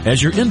can help.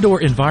 As your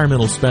indoor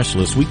environmental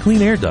specialist, we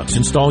clean air ducts,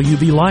 install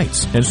UV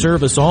lights, and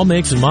service all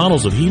makes and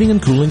models of heating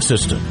and cooling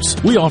systems.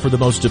 We offer the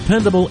most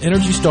dependable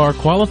Energy Star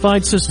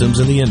qualified systems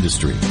in the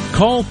industry.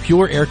 Call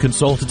Pure Air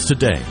Consultants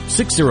today,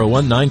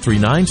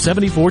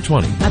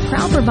 601-939-7420. A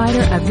proud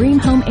provider of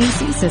Rheem Home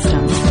AC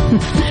systems.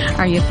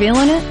 Are you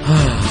feeling it?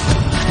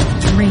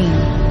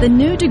 Rheem, the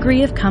new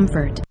degree of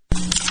comfort.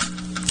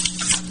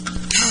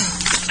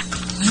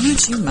 Why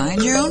don't you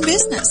mind your own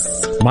business?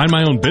 Mind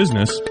my own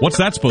business? What's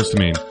that supposed to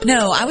mean?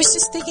 No, I was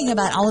just thinking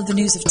about all of the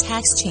news of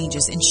tax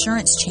changes,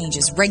 insurance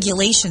changes,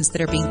 regulations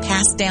that are being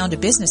passed down to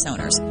business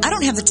owners. I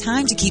don't have the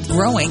time to keep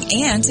growing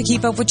and to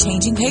keep up with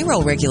changing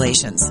payroll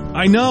regulations.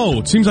 I know.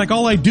 It seems like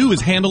all I do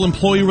is handle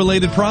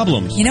employee-related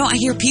problems. You know, I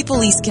hear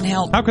PeopleLease can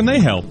help. How can they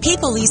help?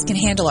 PeopleLease can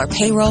handle our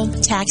payroll,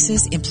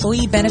 taxes,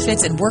 employee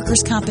benefits, and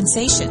workers'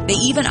 compensation. They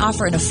even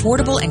offer an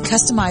affordable and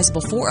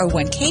customizable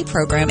 401k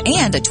program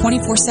and a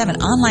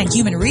 24/7 online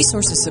human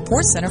resources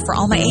support center for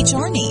all my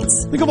HR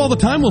needs. Think of all the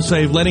time we'll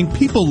save letting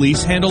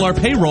PeopleLease handle our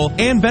payroll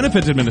and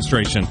benefits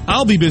administration.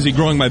 I'll be busy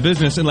growing my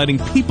business and letting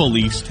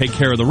PeopleLease take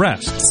care of the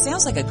rest.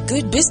 Sounds like a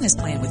good business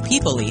plan with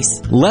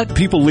PeopleLease. Let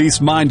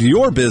PeopleLease mind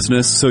your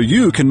business so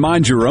you can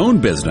mind your own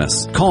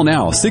business. Call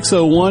now,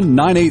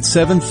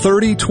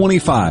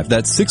 601-987-3025.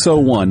 That's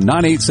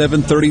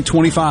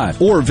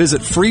 601-987-3025. Or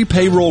visit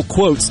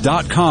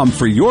freepayrollquotes.com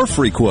for your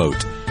free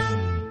quote.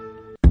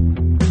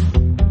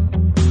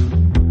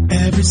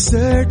 Every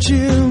search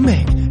you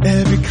make,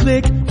 every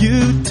click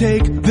you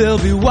take, they'll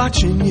be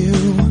watching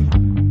you.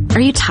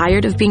 Are you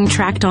tired of being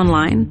tracked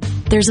online?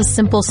 There's a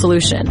simple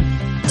solution.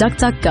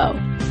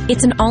 DuckDuckGo.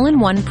 It's an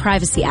all-in-one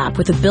privacy app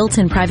with a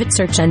built-in private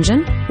search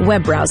engine,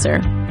 web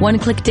browser,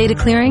 one-click data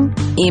clearing,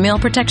 email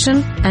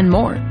protection, and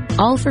more.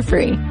 All for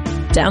free.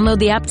 Download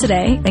the app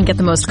today and get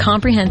the most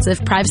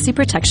comprehensive privacy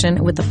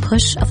protection with the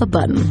push of a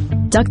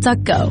button.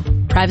 DuckDuckGo.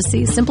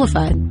 Privacy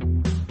simplified.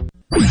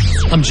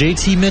 I'm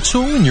JT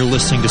Mitchell, and you're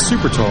listening to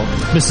Super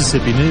Talk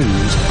Mississippi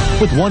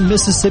News. With one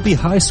Mississippi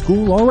high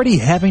school already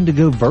having to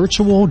go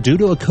virtual due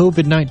to a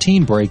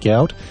COVID-19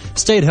 breakout,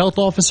 State Health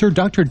Officer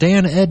Dr.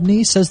 Dan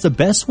Edney says the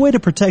best way to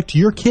protect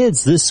your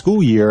kids this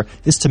school year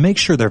is to make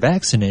sure they're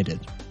vaccinated.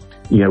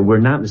 You know, we're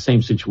not in the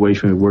same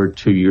situation we were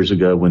 2 years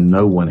ago when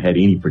no one had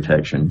any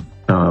protection.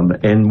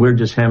 And we're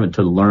just having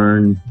to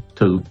learn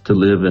to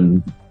live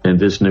in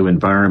this new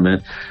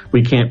environment.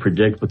 We can't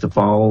predict what the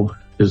fall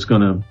is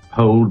going to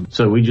hold.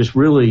 So we just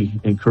really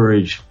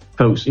encourage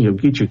folks,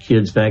 get your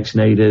kids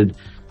vaccinated,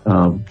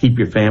 keep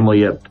your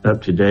family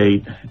up to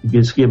date,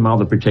 just give them all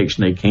the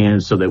protection they can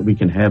so that we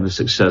can have a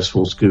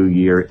successful school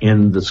year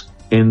in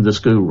the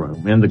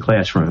schoolroom, in the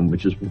classroom,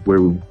 which is where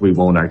we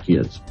want our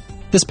kids.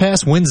 This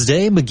past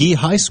Wednesday, McGee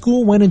High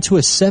School went into a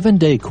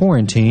 7-day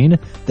quarantine.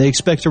 They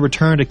expect to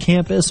return to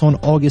campus on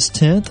August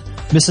 10th.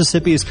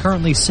 Mississippi is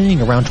currently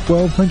seeing around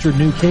 1,200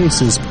 new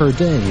cases per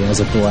day as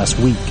of the last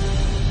week.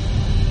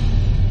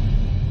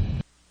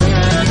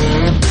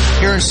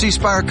 Here in C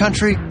Spire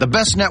country, the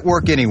best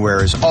network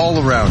anywhere is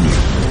all around you.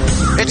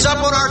 It's up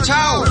on our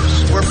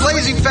towers, where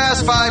blazing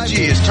fast 5G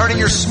is turning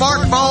your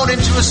smartphone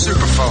into a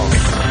superphone.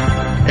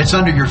 It's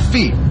under your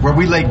feet, where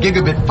we lay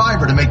gigabit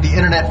fiber to make the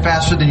internet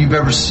faster than you've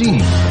ever seen.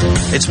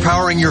 It's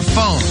powering your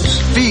phones,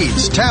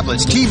 feeds,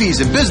 tablets,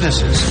 TVs, and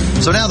businesses.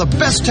 So now the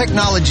best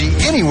technology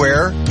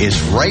anywhere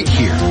is right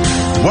here.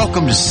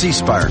 Welcome to C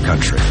Spire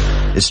country.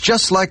 It's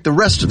just like the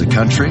rest of the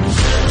country,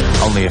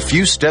 only a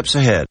few steps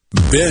ahead.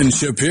 Ben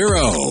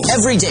Shapiro.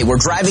 Every day we're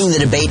driving the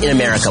debate in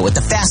America with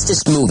the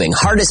fastest moving,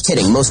 hardest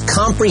hitting, most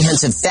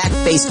comprehensive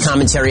fact-based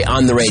commentary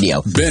on the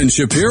radio. Ben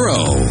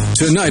Shapiro,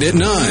 tonight at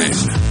 9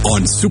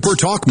 on Super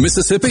Talk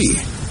Mississippi.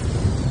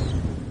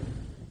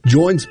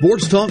 Join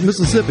Sports Talk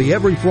Mississippi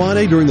every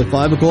Friday during the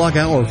 5 o'clock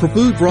hour for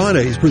Food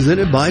Fridays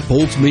presented by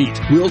Polk's Meat.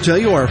 We'll tell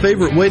you our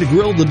favorite way to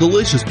grill the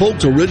delicious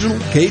Polk's Original,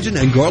 Cajun,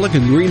 and garlic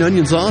and green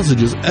onion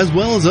sausages, as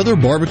well as other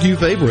barbecue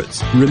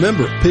favorites.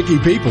 Remember, picky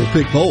people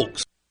pick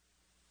Polk's.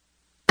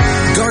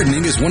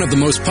 Gardening is one of the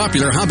most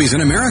popular hobbies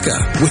in America,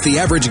 with the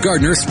average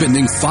gardener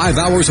spending 5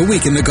 hours a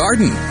week in the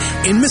garden.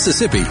 In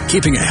Mississippi,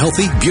 keeping a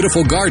healthy,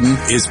 beautiful garden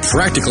is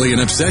practically an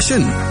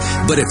obsession.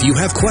 But if you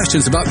have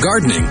questions about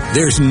gardening,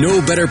 there's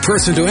no better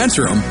person to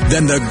answer them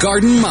than the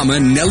garden mama,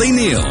 Nellie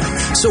Neal.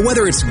 So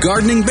whether it's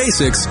gardening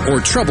basics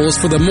or troubles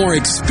for the more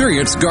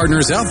experienced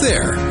gardeners out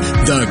there,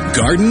 the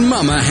garden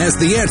mama has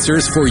the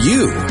answers for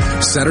you.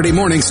 Saturday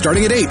morning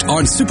starting at 8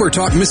 on Super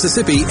Talk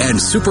Mississippi and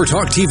Super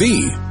Talk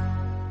TV.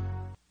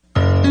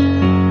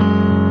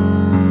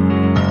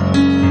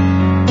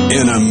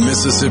 In a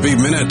Mississippi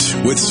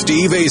Minute with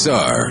Steve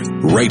Azar,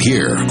 right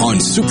here on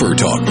Super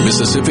Talk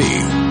Mississippi.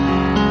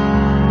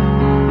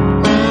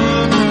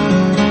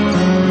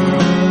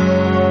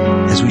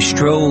 As we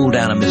stroll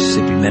down a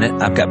Mississippi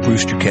Minute, I've got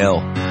Brewster Kell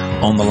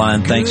on the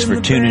line. Thanks for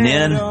tuning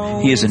in.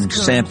 He is in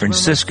San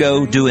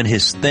Francisco doing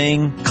his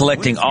thing,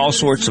 collecting all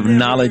sorts of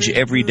knowledge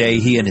every day,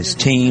 he and his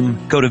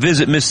team. Go to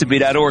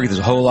visitmississippi.org. There's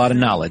a whole lot of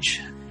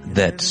knowledge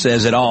that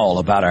says it all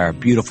about our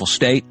beautiful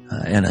state,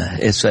 and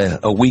it's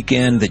a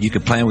weekend that you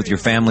can plan with your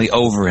family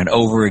over and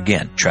over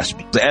again. Trust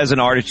me. As an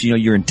artist,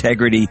 your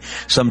integrity,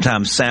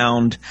 sometimes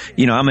sound.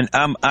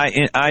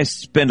 I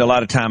spend a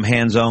lot of time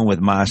hands-on with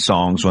my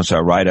songs once I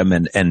write them,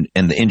 and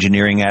the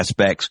engineering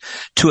aspects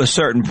to a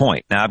certain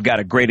point. Now, I've got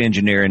a great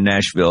engineer in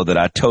Nashville that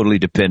I totally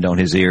depend on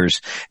his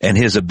ears and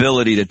his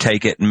ability to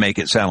take it and make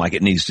it sound like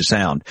it needs to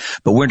sound.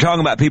 But we're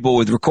talking about people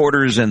with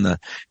recorders and the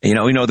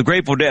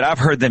Grateful Dead. I've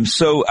heard them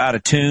so out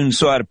of tune,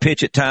 so out of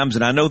pitch at times,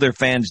 and I know their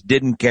fans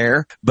didn't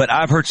care, but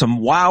I've heard some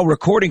wild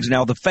recordings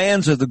now. The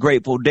fans of the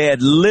Grateful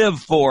Dead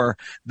live for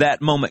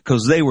that moment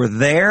because they were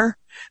there.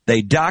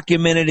 They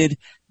documented it.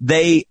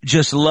 They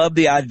just love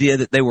the idea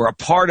that they were a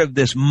part of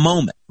this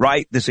moment,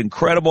 right? This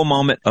incredible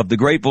moment of the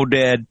Grateful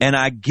Dead. And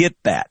I get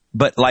that.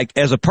 But like,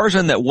 as a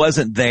person that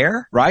wasn't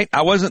there, right?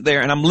 I wasn't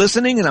there, and I'm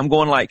listening and I'm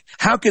going like,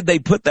 how could they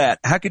put that?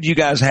 How could you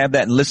guys have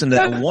that and listen to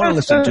that and want to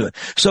listen to it?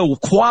 So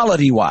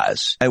quality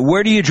wise,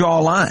 where do you draw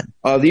a line?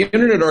 The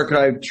Internet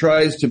Archive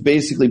tries to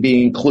basically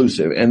be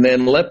inclusive and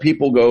then let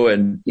people go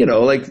and,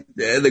 like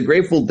the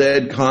Grateful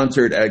Dead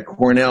concert at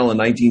Cornell in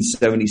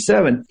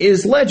 1977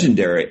 is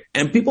legendary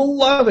and people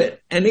love it.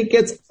 And it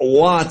gets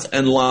lots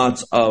and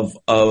lots of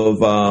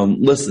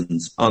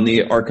listens on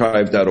the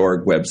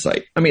archive.org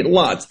website. I mean,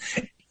 lots.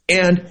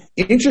 And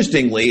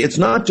interestingly, it's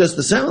not just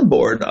the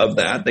soundboard of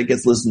that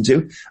gets listened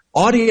to.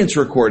 Audience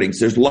recordings.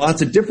 There's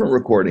lots of different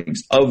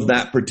recordings of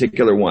that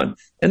particular one.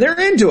 And they're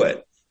into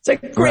it. It's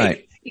like, great.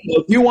 Right.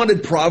 If you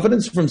wanted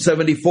Providence from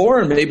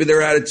 74 and maybe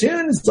they're out of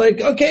tune, it's like,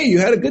 okay, you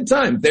had a good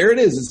time. There it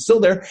is. It's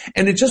still there.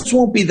 And it just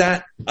won't be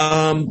that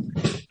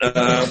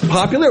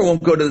popular. It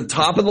won't go to the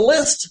top of the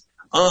list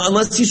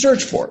unless you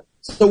search for it.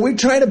 So we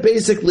try to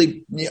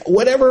basically,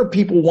 whatever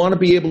people want to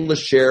be able to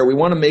share, we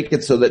want to make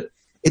it so that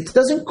it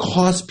doesn't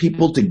cost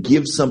people to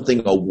give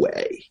something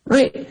away,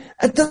 right?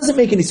 That doesn't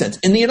make any sense.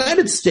 In the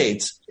United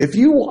States, if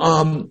you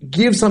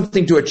give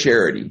something to a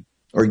charity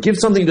or give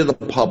something to the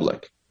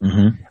public,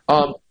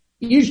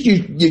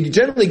 you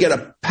generally get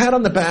a pat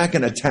on the back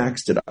and a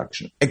tax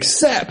deduction,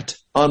 except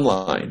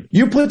online.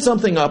 You put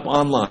something up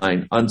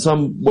online on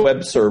some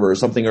web server or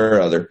something or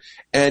other,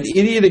 and it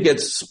either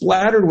gets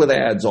splattered with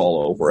ads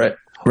all over it,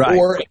 right,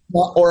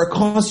 or it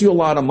costs you a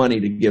lot of money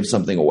to give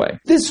something away.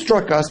 This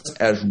struck us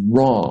as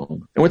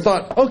wrong. And we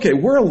thought, okay,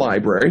 we're a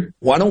library.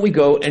 Why don't we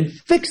go and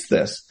fix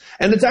this?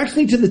 And it's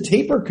actually to the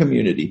taper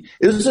community.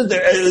 I think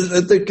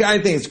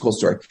it's a cool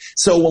story.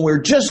 So when we were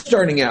just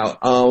starting out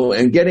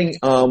and getting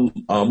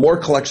more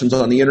collections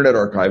on the Internet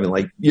Archive in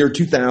like year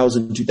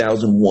 2000,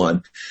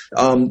 2001,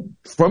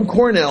 from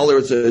Cornell, there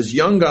was this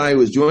young guy who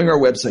was doing our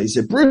website. He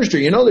said, Brewster,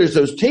 there's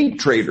those tape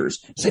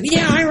traders. I said,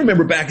 yeah, I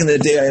remember back in the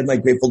day I had my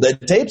Grateful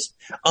Dead tapes.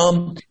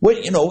 And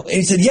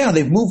he said, yeah,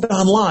 they've moved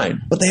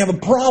online, but they have a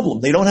problem.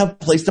 They don't have a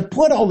place to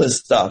put all this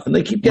stuff, and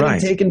they keep getting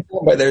taken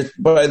by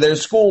their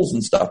schools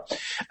and stuff.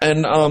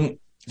 And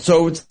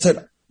so it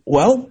said,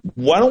 well,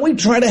 why don't we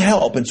try to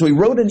help? And so he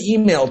wrote an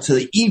email to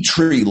the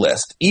E-Tree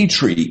list.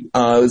 E-Tree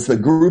is the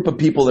group of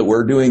people that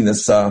were doing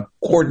this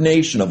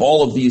coordination of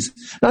all of these,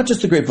 not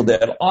just the Grateful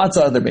Dead, lots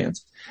of other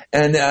bands.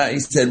 And he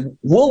said,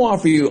 we'll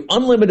offer you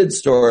unlimited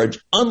storage,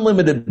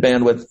 unlimited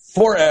bandwidth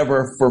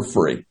forever for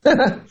free.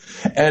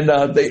 And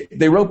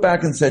they wrote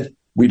back and said,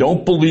 we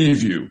don't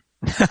believe you.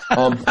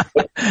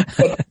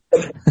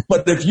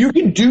 But if you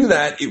can do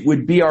that, it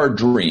would be our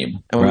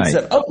dream. And we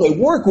said, okay,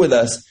 work with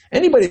us.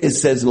 Anybody that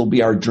says it'll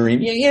be our dream,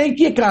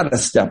 you got to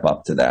step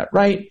up to that,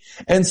 right?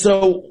 And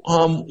so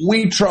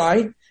we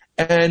tried,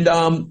 and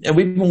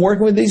we've been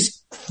working with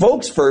these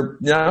folks for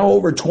now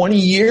over 20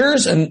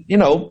 years, and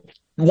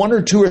 1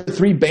 or 2 or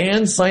 3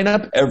 bands sign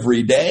up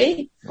every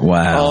day.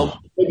 Wow.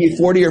 Maybe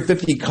 40 or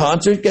 50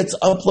 concert gets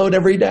uploaded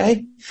every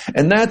day.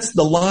 And that's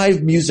the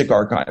live music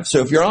archive. So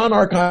if you're on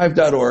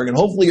archive.org, and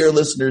hopefully your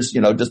listeners,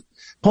 just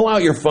pull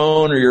out your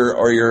phone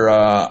or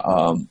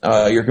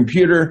your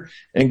computer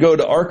and go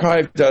to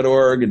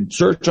archive.org and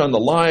search on the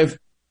live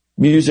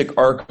music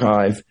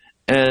archive.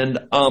 And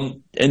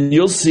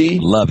you'll see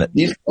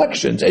these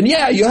collections. And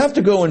yeah, you have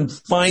to go and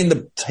find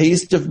the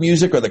taste of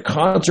music or the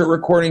concert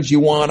recordings you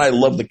want. I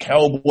love the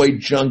Cowboy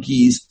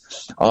Junkies.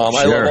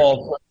 I love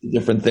all sorts of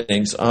different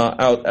things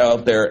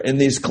out there in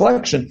these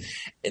collections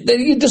that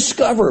you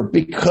discover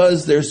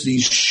because there's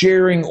these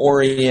sharing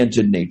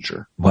oriented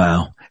nature.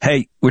 Wow.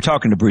 Hey, we're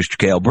talking to Brewster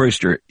Kahle.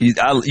 Brewster,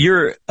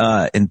 your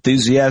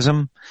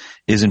enthusiasm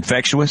is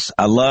infectious.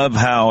 I love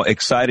how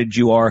excited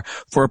you are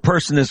for a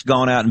person that's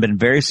gone out and been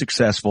very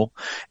successful.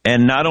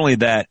 And not only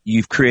that,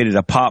 you've created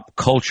a pop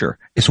culture.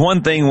 It's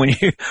one thing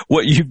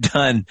what you've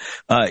done,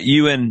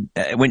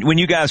 when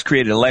you guys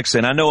created Alexa,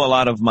 and I know a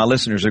lot of my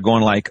listeners are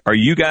going like, are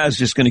you guys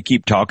just going to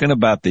keep talking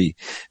about the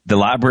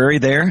library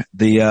there,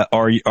 the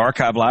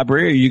archive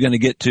library? Are you going to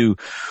get to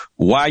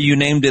why you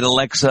named it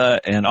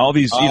Alexa and all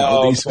these,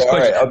 these questions?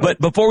 Okay. But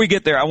before we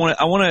get there, I want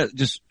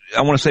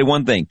to say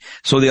one thing.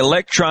 So the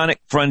Electronic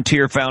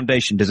Frontier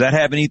Foundation, does that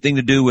have anything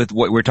to do with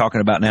what we're talking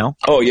about now?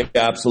 Oh, yeah,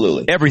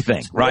 absolutely.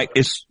 Everything, right?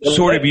 It's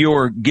sort of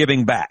your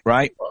giving back,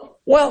 right?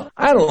 Well,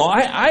 I don't know.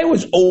 I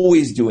was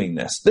always doing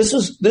this. This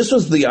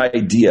was the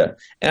idea.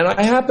 And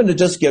I happened to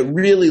just get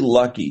really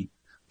lucky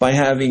by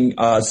having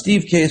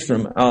Steve Case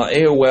from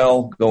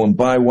AOL go and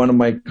buy one of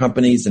my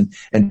companies,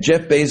 and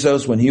Jeff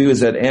Bezos, when he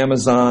was at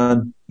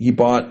Amazon, he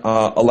bought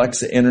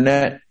Alexa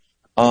Internet.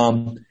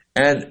 And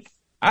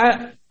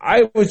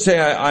I would say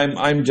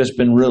I'm just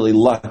been really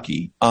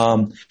lucky.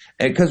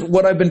 Because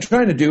what I've been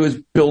trying to do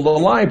is build a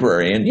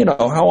library. And,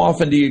 how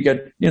often do you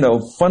get,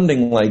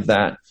 funding like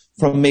that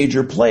from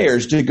major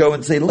players to go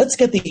and say, let's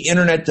get the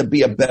internet to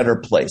be a better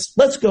place.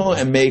 Let's go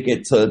and make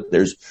it so that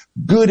there's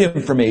good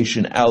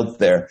information out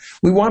there.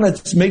 We want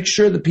to make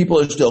sure that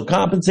people are still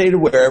compensated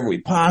wherever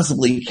we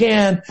possibly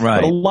can. Right.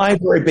 But a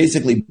library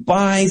basically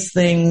buys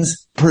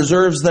things,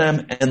 preserves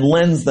them, and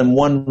lends them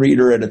one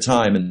reader at a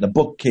time in the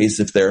bookcase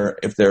if they're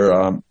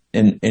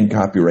in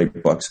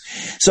copyright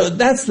books. So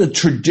that's the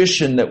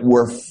tradition that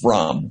we're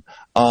from.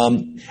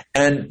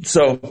 And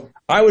so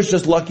I was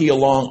just lucky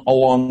along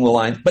the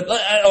line. But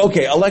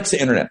okay, Alexa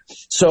Internet.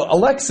 So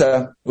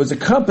Alexa was a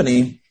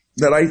company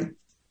that I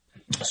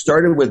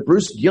started with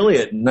Bruce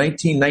Gilliott in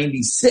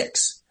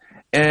 1996.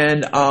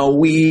 And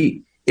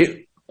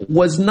it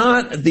was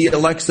not the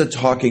Alexa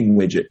talking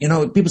widget.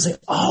 People say,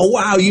 oh,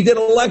 wow, you did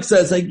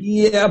Alexa. It's like,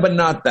 yeah, but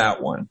not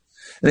that one.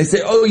 And they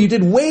say, oh, you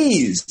did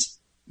Waze.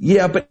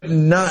 Yeah, but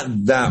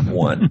not that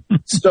one.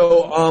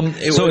 So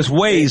it's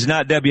Waze,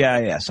 not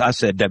WIS. I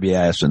said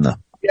WIS in the...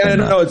 Yeah,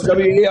 no, it's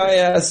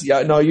WEIS.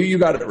 Yeah, no, you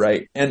got it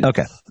right. And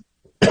okay.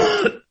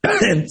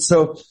 And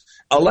so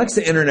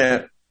Alexa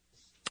Internet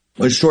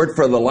was short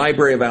for the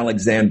Library of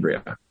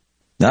Alexandria.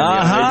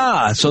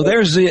 Aha! So I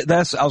was going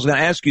to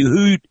ask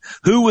you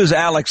who was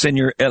Alexa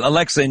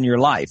in your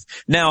life?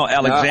 Now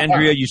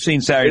Alexandria, you've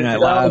seen Saturday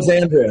Night Live.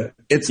 Alexandria.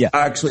 It's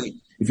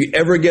actually, if you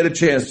ever get a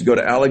chance to go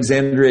to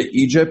Alexandria,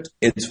 Egypt,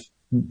 it's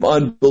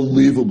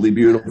unbelievably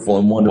beautiful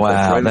and wonderful.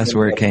 Wow, that's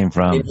where it came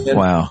from.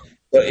 Wow.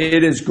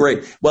 It is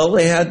great. Well,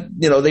 they had,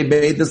 they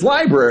made this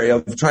library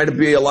of trying to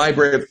be a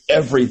library of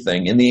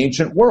everything in the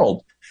ancient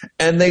world.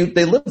 and they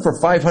lived for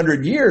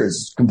 500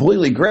 years,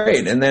 completely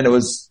great. And then it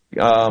was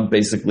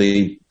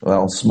basically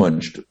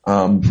smudged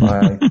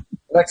by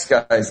next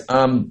guys.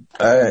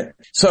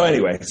 So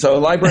anyway,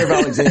 Library of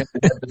Alexandria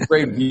has a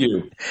great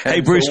view. And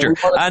hey, Brewster,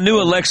 I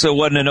knew Alexa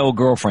wasn't an old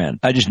girlfriend.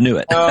 I just knew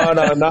it. No,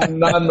 not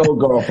an old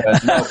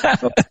girlfriend.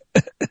 No.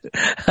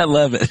 I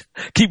love it.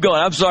 Keep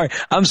going. I'm sorry.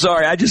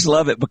 I just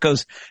love it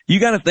because you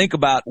got to think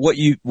about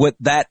what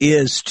that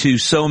is to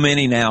so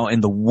many now in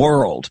the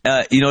world.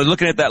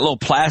 Looking at that little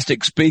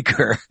plastic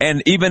speaker,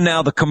 and even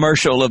now the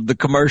commercial of the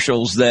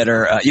commercials that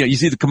are, you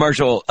see the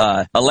commercial,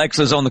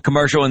 Alexa's on the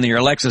commercial and your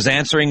Alexa's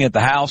answering at the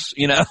house,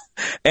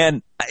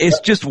 and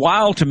it's just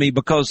wild to me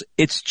because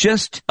it's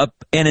just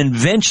an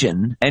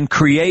invention and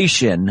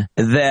creation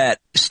that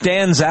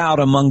stands out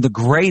among the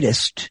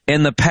greatest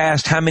in the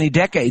past how many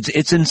decades.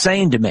 It's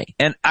insane to me.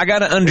 And I got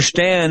to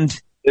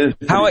understand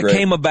how it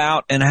came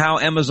about and how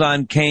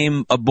Amazon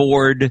came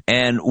aboard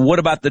and what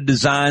about the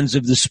designs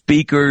of the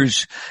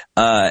speakers.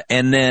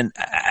 And then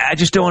I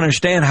just don't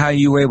understand how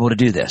you were able to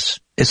do this.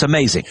 It's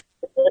amazing.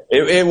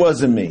 It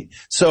wasn't me.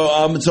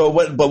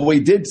 But we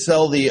did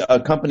sell the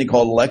company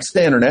called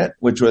Alexa Internet,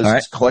 which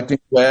was collecting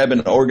web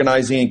and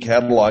organizing and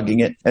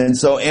cataloging it. And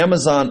so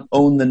Amazon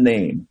owned the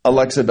name,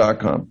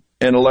 Alexa.com.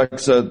 And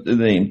Alexa, the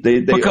name.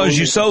 Because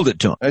you sold it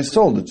to them. I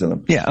sold it to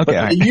them. Yeah, okay.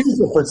 But they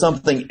used it for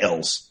something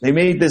else. They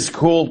made this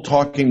cool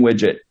talking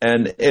widget,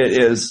 and it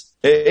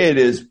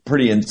is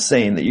pretty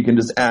insane that you can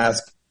just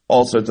ask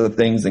all sorts of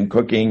things and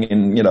cooking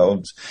and,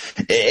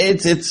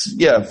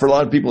 it's for a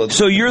lot of people.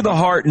 So you're the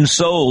heart and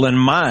soul and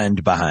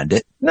mind behind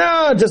it.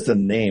 No, just a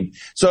name.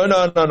 So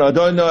no.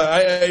 Don't know.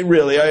 I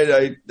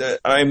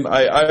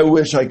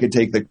wish I could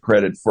take the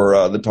credit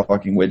for the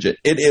talking widget.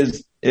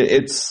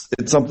 It's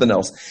something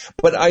else.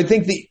 But I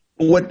think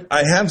what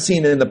I have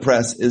seen in the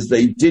press is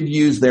they did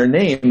use their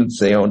name,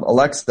 they own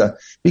Alexa,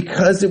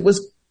 because it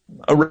was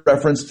a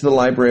reference to the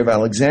Library of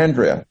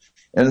Alexandria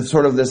and it's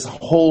sort of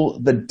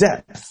the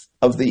depth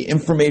of the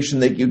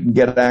information that you can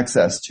get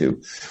access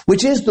to,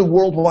 which is the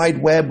World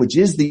Wide Web, which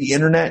is the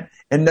internet,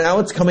 and now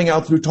it's coming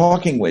out through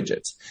talking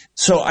widgets.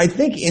 So I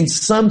think in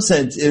some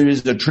sense it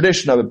is a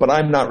tradition of it, but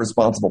I'm not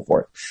responsible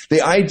for it. The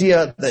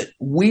idea that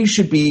we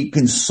should be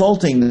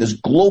consulting this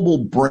global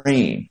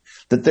brain,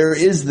 that there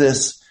is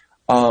this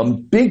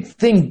big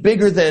thing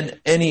bigger than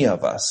any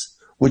of us,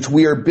 which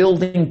we are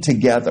building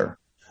together,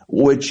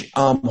 which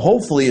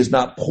hopefully is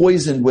not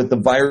poisoned with the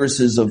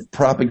viruses of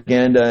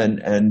propaganda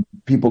and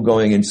people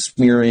going and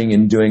smearing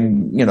and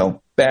doing,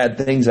 bad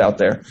things out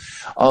there.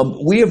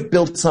 We have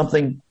built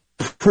something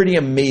pretty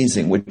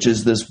amazing, which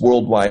is this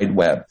World Wide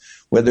Web,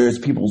 whether it's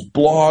people's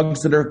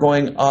blogs that are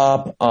going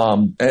up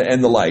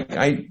and the like.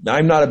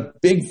 I'm not a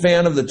big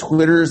fan of the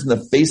Twitters and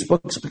the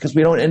Facebooks because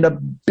we don't end up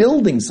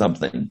building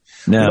something.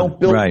 No, we don't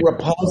build a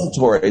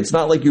repository. It's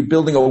not like you're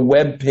building a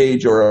web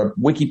page or a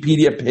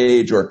Wikipedia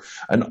page or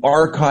an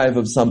archive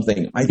of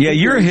something.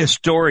 You're a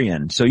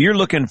historian, so you're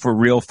looking for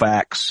real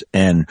facts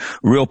and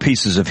real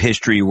pieces of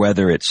history,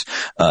 whether it's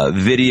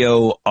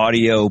video,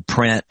 audio,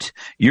 print.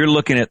 You're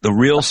looking at the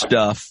real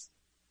stuff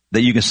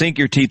that you can sink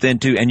your teeth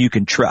into and you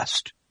can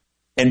trust.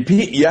 And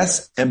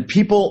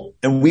people,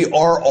 and we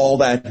are all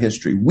that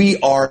history. We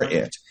are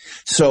it.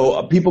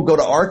 So people go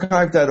to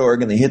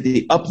archive.org and they hit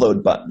the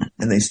upload button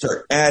and they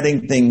start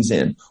adding things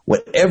in.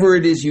 Whatever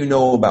it is you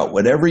know about,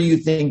 whatever you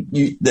think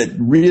that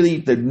really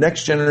the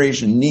next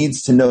generation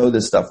needs to know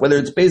this stuff, whether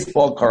it's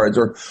baseball cards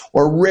or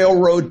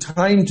railroad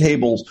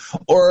timetables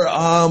or,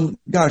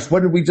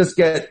 what did we just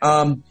get?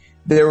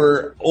 There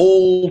were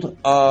old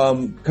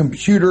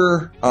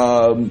computer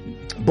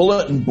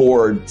bulletin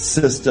board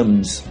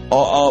systems, a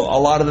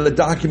lot of the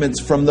documents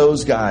from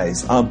those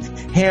guys,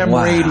 ham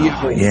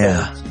radio.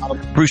 Yeah.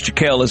 Brewster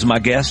Kell is my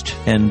guest,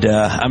 and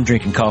I'm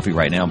drinking coffee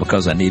right now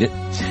because I need it.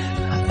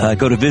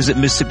 Go to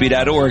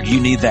visitmississippi.org. You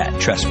need that.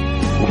 Trust me.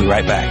 We'll be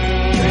right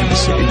back. Here in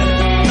Mississippi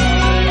Minute.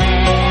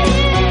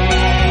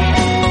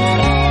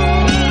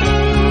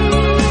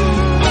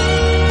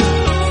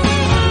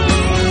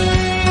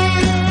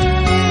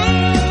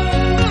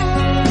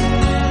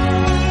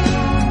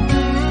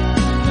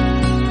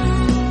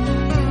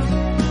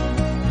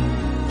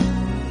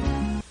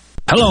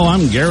 Hello,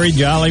 I'm Gary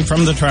Jolly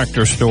from the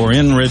Tractor Store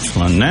in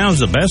Richland. Now's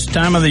the best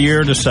time of the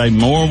year to save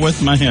more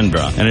with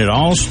Mahindra, and it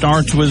all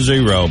starts with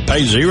zero.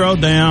 Pay zero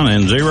down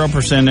and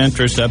 0%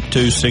 interest up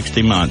to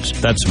 60 months.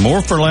 That's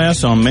more for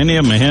less on many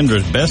of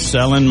Mahindra's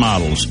best-selling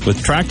models,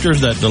 with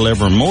tractors that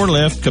deliver more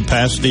lift,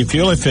 capacity,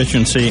 fuel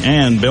efficiency,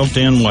 and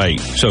built-in weight.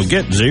 So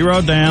get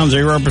zero down,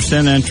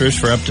 0% interest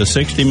for up to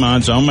 60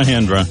 months on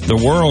Mahindra, the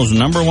world's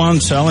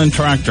 #1 selling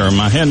tractor,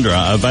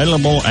 Mahindra,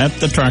 available at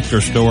the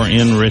Tractor Store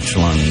in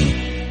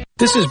Richland.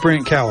 This is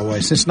Brent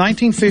Calloway. Since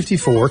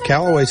 1954,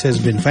 Calloway's has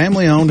been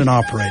family-owned and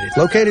operated.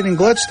 Located in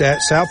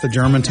Gluckstadt, south of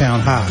Germantown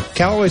High.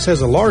 Calloway's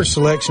has a large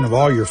selection of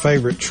all your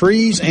favorite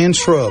trees and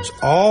shrubs,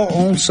 all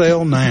on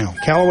sale now.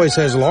 Calloway's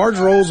has large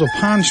rolls of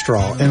pine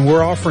straw, and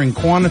we're offering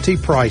quantity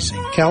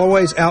pricing.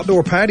 Calloway's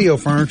outdoor patio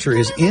furniture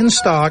is in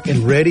stock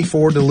and ready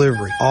for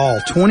delivery. All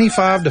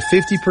 25 to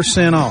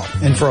 50%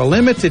 off. And for a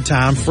limited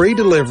time, free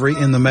delivery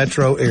in the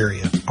metro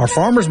area. Our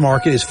farmers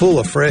market is full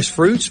of fresh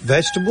fruits,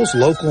 vegetables,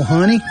 local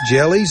honey,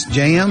 jellies,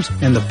 jams,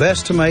 and the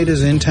best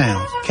tomatoes in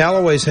town.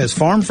 Calloway's has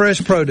farm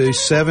fresh produce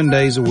 7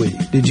 days a week.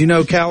 Did you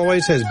know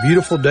Calloway's has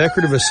beautiful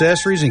decorative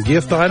accessories and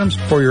gift items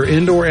for your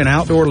indoor and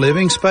outdoor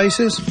living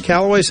spaces?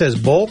 Calloway's has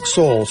bulk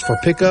soils for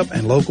pickup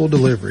and local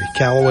delivery.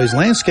 Calloway's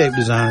landscape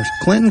designers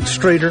Clinton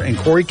Streeter and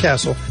Corey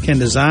Castle can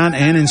design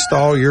and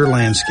install your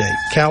landscape.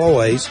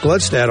 Calloway's,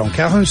 Gluckstadt on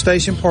Calhoun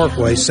Station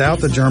Parkway,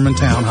 south of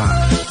Germantown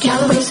High.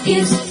 Calloway's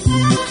is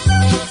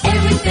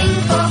everything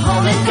for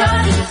home and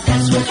garden.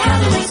 That's what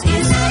Calloway's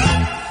is.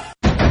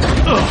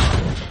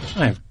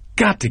 I've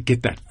got to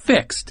get that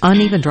fixed.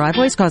 Uneven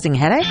driveways causing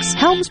headaches?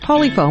 Helms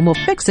Polyfoam will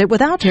fix it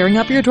without tearing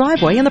up your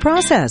driveway in the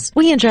process.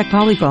 We inject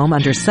Polyfoam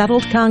under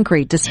settled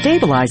concrete to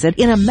stabilize it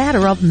in a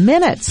matter of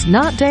minutes,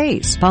 not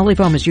days.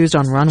 Polyfoam is used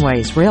on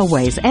runways,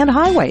 railways, and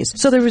highways,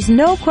 so there is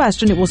no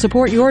question it will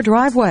support your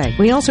driveway.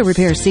 We also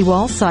repair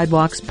seawalls,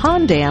 sidewalks,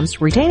 pond dams,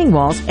 retaining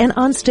walls, and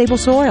unstable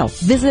soil.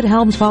 Visit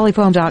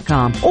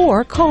HelmsPolyfoam.com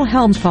or call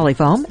Helms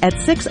Polyfoam at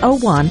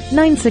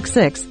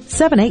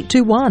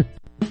 601-966-7821.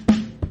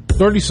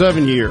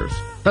 37 years.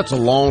 That's a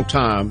long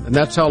time, and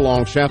that's how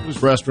long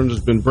Shapley's Restaurant has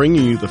been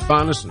bringing you the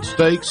finest in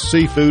steaks,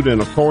 seafood,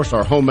 and, of course,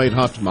 our homemade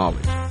hot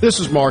tamales. This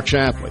is Mark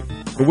Shapley,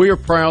 and we are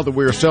proud that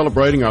we are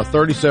celebrating our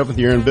 37th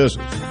year in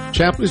business.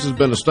 Shapley's has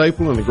been a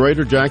staple in the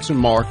greater Jackson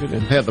market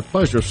and had the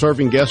pleasure of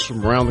serving guests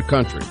from around the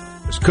country.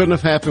 This couldn't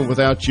have happened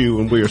without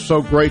you, and we are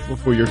so grateful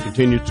for your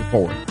continued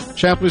support.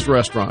 Shapley's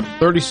Restaurant,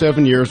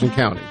 37 years and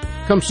counting.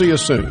 Come see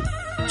us soon.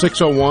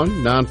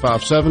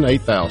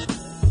 601-957-8000.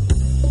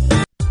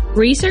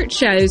 Research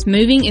shows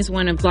moving is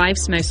one of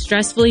life's most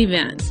stressful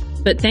events,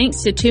 but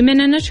thanks to Two Men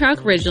in a Truck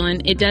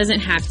Ridgeland, it doesn't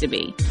have to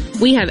be.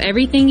 We have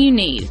everything you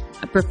need.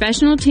 A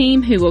professional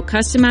team who will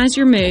customize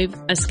your move,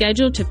 a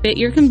schedule to fit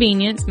your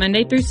convenience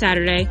Monday through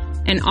Saturday,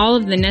 and all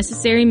of the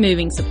necessary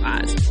moving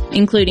supplies,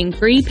 including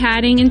free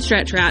padding and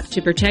stretch wrap to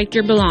protect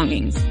your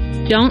belongings.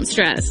 Don't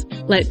stress.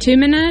 Let Two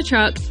Men in a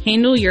Truck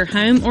handle your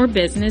home or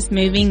business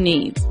moving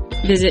needs.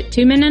 Visit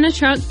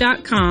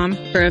twomeninatruck.com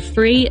for a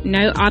free,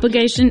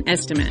 no-obligation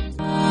estimate.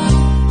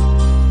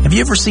 Have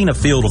you ever seen a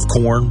field of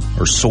corn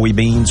or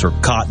soybeans or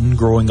cotton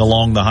growing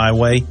along the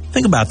highway?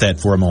 Think about that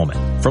for a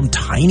moment. From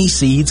tiny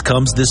seeds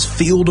comes this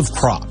field of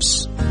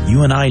crops.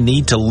 You and I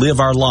need to live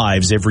our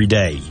lives every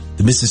day.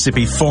 The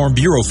Mississippi Farm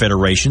Bureau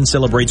Federation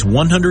celebrates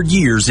 100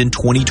 years in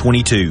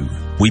 2022.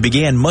 We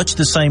began much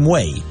the same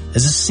way,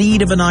 as a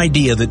seed of an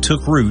idea that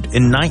took root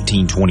in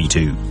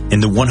 1922. In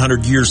the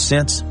 100 years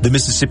since, the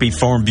Mississippi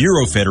Farm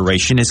Bureau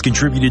Federation has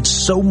contributed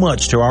so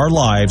much to our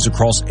lives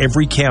across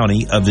every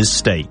county of this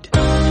state.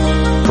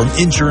 From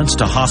insurance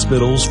to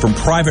hospitals, from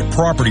private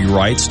property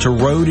rights to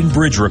road and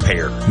bridge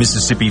repair,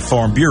 Mississippi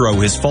Farm Bureau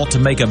has fought to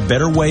make a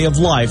better way of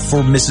life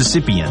for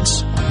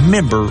Mississippians,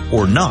 member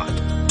or not.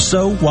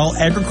 So, while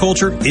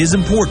agriculture is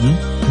important,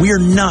 we are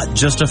not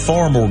just a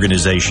farm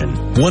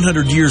organization.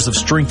 100 years of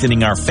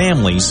strengthening our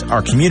families,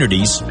 our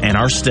communities, and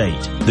our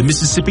state. The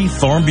Mississippi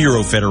Farm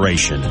Bureau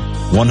Federation.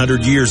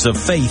 100 years of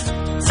faith,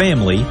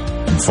 family,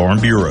 and Farm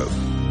Bureau.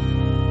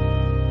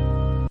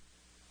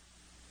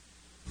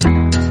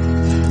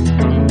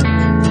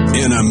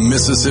 In a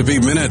Mississippi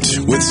Minute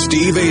with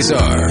Steve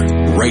Azar,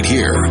 right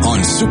here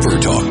on Super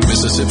Talk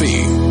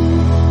Mississippi.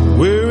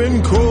 We're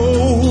in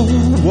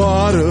cold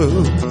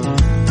water,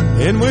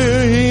 and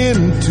we're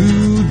in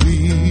too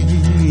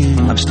deep.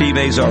 I'm Steve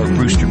Azar with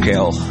Brewster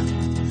Kell.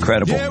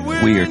 Incredible.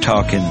 We are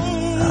talking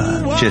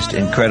just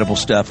incredible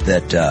stuff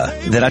that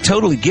I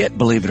totally get,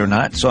 believe it or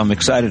not. So I'm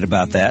excited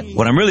about that.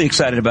 What I'm really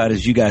excited about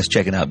is you guys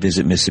checking out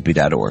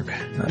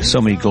visitmississippi.org.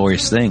 So many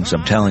glorious things,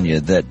 I'm telling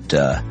you,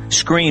 that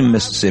scream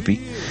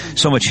Mississippi.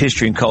 So much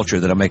history and culture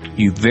that'll make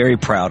you very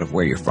proud of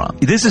where you're from.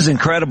 This is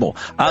incredible.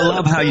 I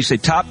love how you say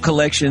top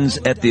collections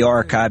at the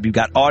archive. You've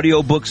got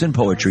audio books and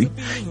poetry.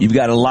 You've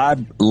got a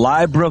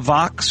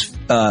LibriVox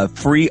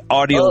free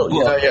audio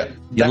book.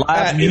 Your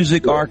live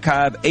music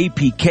archive,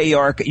 APK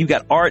archive. You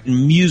got art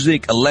and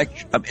music,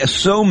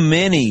 so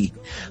many.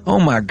 Oh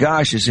my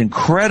gosh, it's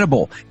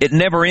incredible. It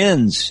never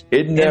ends.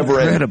 It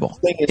never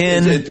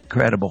ends.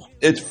 Incredible.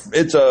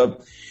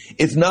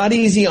 It's not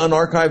easy on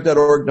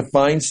archive.org to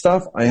find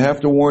stuff. I have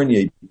to warn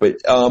you, but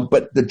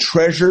the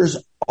treasures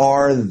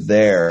are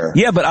there.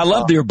 Yeah, but I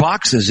love your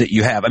boxes that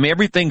you have. I mean,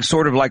 everything's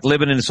sort of like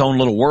living in its own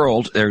little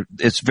world.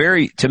 It's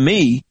very, to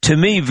me,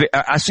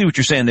 I see what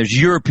you're saying. There's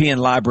European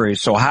libraries,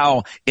 so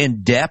how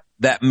in depth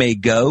that may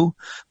go.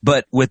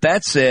 But with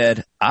that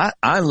said,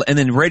 and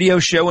then radio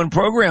show and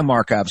program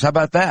archives. How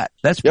about that?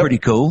 That's pretty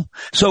cool.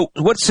 So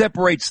what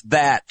separates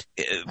that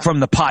from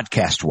the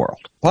podcast world?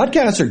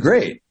 Podcasts are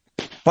great.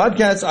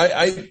 Podcasts,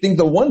 I think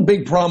the one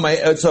big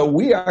problem, so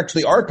we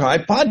actually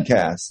archive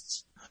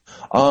podcasts.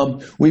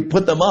 We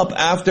put them up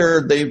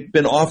after they've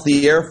been off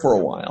the air for a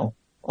while.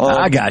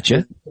 I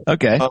gotcha.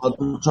 Okay.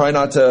 Try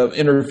not to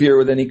interfere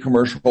with any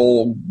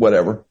commercial,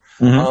 whatever.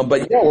 Mm-hmm.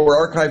 But yeah,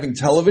 we're archiving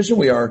television.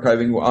 We are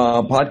archiving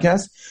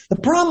podcasts. The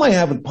problem I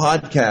have with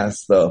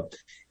podcasts, though,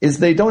 is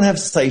they don't have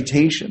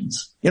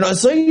citations.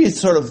 So you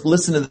sort of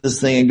listen to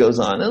this thing and goes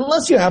on.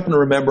 Unless you happen to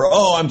remember,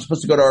 I'm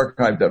supposed to go to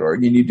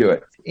archive.org, and you do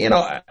it.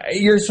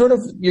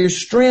 You're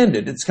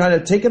stranded. It's kind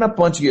of taking up a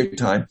bunch of your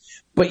time,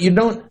 but you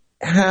don't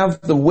have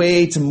the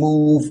way to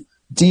move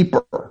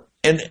deeper.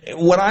 And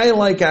what I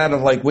like out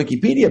of like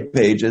Wikipedia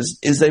pages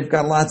is they've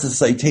got lots of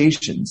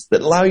citations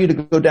that allow you to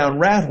go down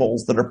rat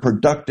holes that are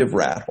productive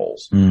rat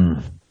holes.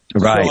 Right.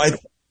 So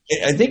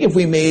I think if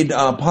we made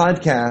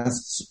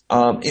podcasts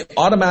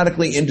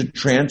automatically into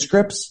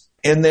transcripts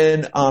and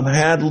then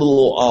had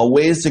little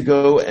ways to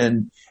go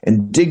and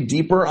dig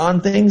deeper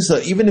on things, so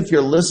even if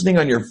you're listening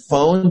on your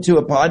phone to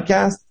a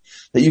podcast,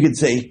 that you could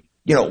say,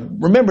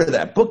 remember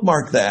that,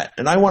 bookmark that,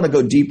 and I want to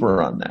go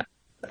deeper on that.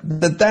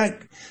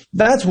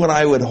 That's what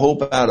I would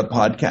hope out of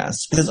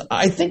podcasts, because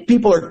I think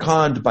people are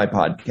conned by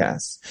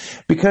podcasts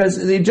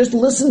because they just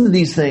listen to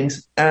these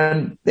things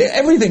and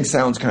everything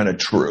sounds kind of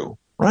true,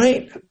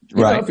 right?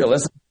 If you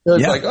listen,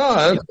 it's like,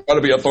 that's got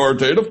to be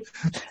authoritative.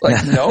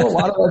 Like, no, a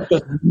lot of it's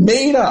just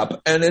made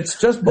up and it's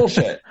just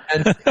bullshit.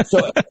 And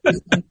so if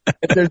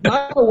there's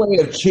not a way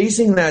of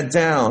chasing that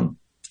down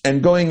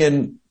and going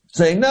and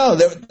saying, no,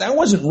 that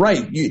wasn't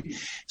right.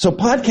 So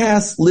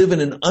podcasts live in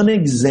an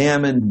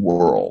unexamined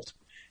world.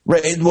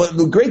 Right. Well,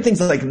 the great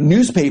things like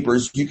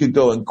newspapers, you could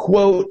go and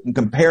quote and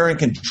compare and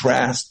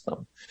contrast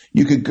them.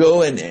 You could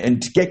go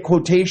and get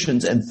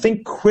quotations and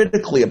think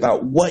critically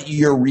about what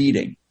you're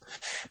reading.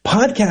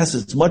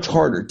 Podcasts, it's much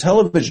harder.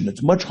 Television,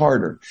 it's much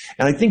harder.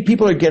 And I think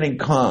people are getting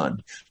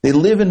conned. They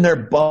live in their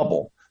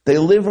bubble. They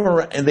live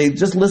around, and they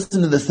just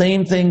listen to the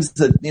same things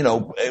that,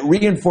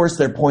 reinforce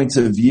their points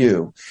of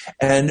view.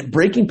 And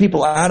breaking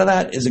people out of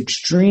that is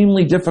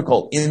extremely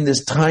difficult in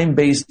this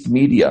time-based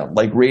media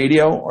like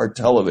radio or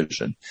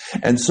television.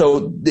 And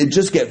so they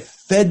just get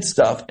fed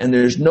stuff, and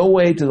there's no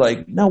way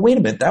to no, wait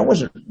a minute, that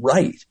wasn't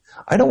right.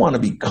 I don't want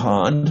to be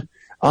conned.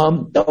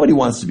 Nobody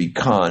wants to be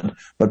conned,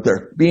 but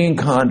they're being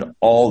conned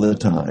all the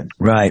time.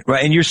 Right.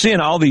 And you're seeing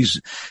all these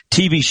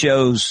TV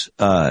shows,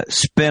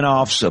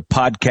 spin-offs of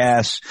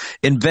podcasts,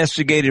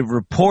 investigative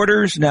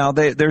reporters. Now,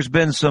 there's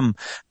been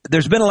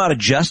a lot of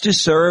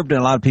justice served,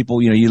 and a lot of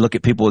people, you look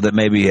at people that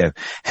maybe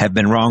have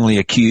been wrongly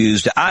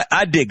accused.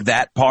 I dig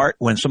that part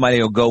when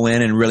somebody will go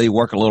in and really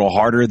work a little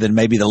harder than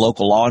maybe the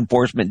local law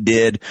enforcement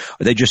did,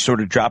 or they just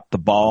sort of dropped the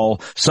ball.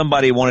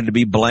 Somebody wanted to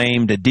be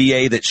blamed, a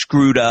DA that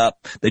screwed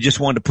up. They just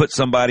wanted to put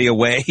somebody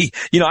away.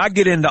 I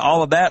get into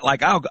all of that.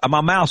 Like my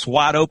mouth's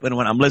wide open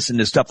when I'm listening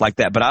to stuff like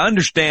that, but I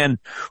understand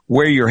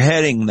where you're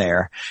heading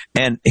there.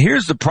 And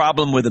here's the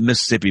problem with the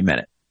Mississippi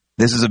Minute.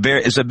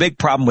 It's a big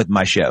problem with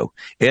my show.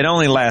 It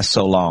only lasts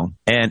so long,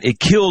 and it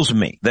kills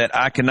me that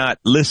I cannot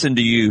listen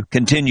to you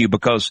continue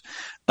because,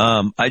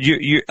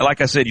 you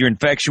like I said, you're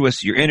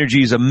infectious. Your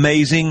energy is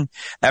amazing.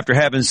 After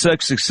having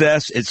such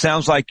success, it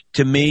sounds like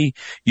to me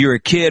you're a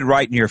kid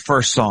writing your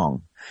first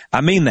song.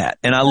 I mean that,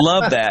 and I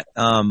love that.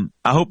 I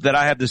hope that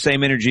I have the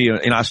same energy,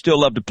 and I still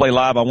love to play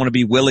live. I want to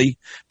be Willie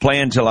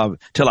playing till I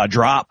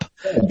drop,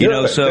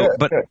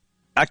 but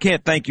I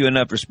can't thank you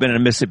enough for spending a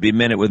Mississippi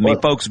Minute with me.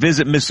 Folks,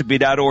 visit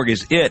Mississippi.org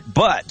is it.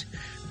 But,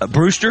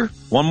 Brewster,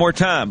 one more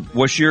time,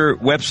 what's your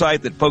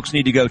website that folks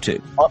need to go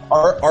to?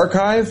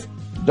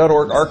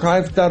 Archive.org,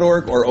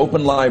 or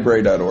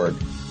openlibrary.org.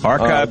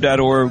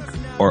 Archive.org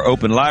or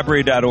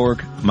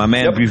openlibrary.org. My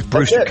man,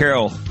 Brewster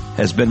Carroll,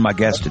 has been my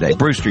guest today.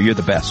 Brewster, you're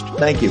the best.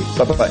 Thank you.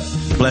 Bye-bye.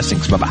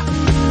 Blessings. Bye-bye.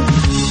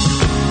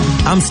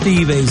 I'm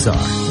Steve Azar.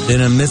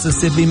 In a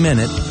Mississippi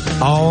Minute,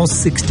 all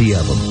 60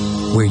 of them,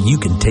 where you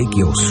can take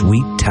your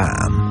sweet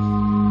time.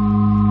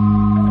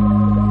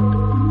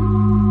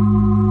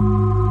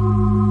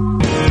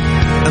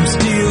 I'm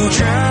still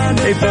trying.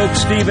 Hey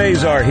folks, Steve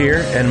Azar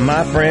here, and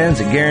my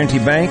friends at Guarantee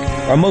Bank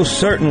are most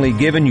certainly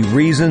giving you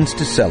reasons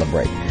to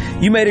celebrate.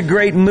 You made a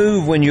great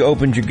move when you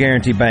opened your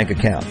Guarantee Bank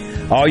account.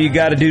 All you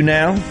got to do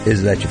now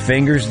is let your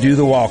fingers do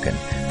the walking.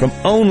 From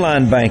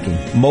online banking,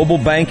 mobile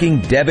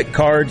banking, debit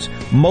cards,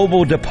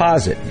 mobile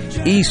deposit,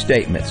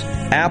 e-statements,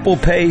 Apple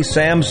Pay,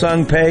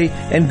 Samsung Pay,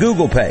 and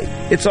Google Pay.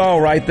 It's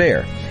all right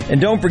there. And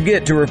don't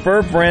forget to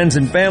refer friends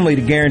and family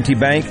to Guarantee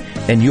Bank,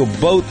 and you'll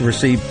both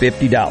receive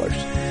 $50.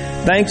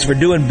 Thanks for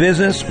doing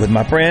business with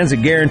my friends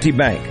at Guarantee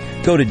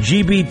Bank. Go to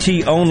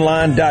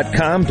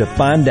gbtonline.com to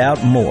find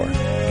out more.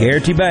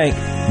 Guarantee Bank,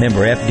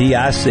 member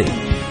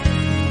FDIC.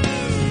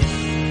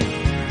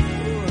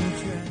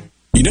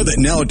 You know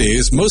that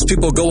nowadays, most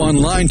people go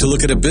online to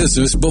look at a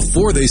business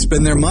before they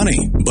spend their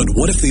money. But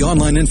what if the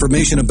online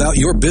information about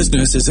your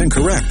business is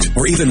incorrect?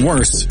 Or even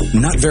worse,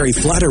 not very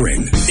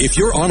flattering? If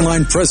your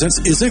online presence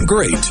isn't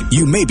great,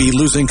 you may be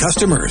losing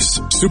customers.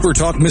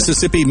 SuperTalk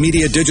Mississippi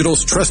Media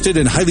Digital's trusted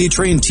and highly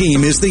trained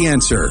team is the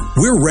answer.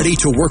 We're ready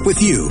to work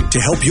with you to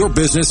help your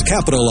business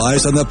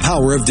capitalize on the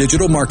power of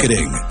digital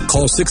marketing.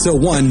 Call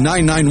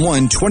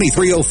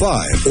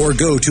 601-991-2305 or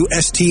go to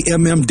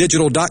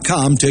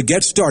stmmdigital.com to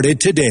get started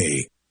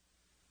today.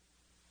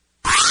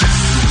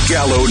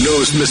 Gallo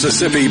knows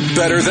Mississippi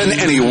better than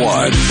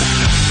anyone.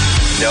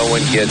 No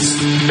one gets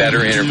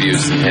better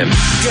interviews than him.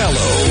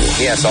 Gallo.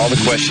 He asks all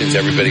the questions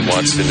everybody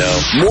wants to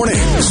know.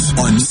 Mornings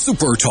on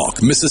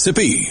SuperTalk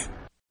Mississippi.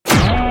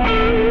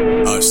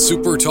 A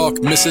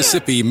SuperTalk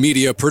Mississippi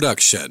media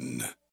production.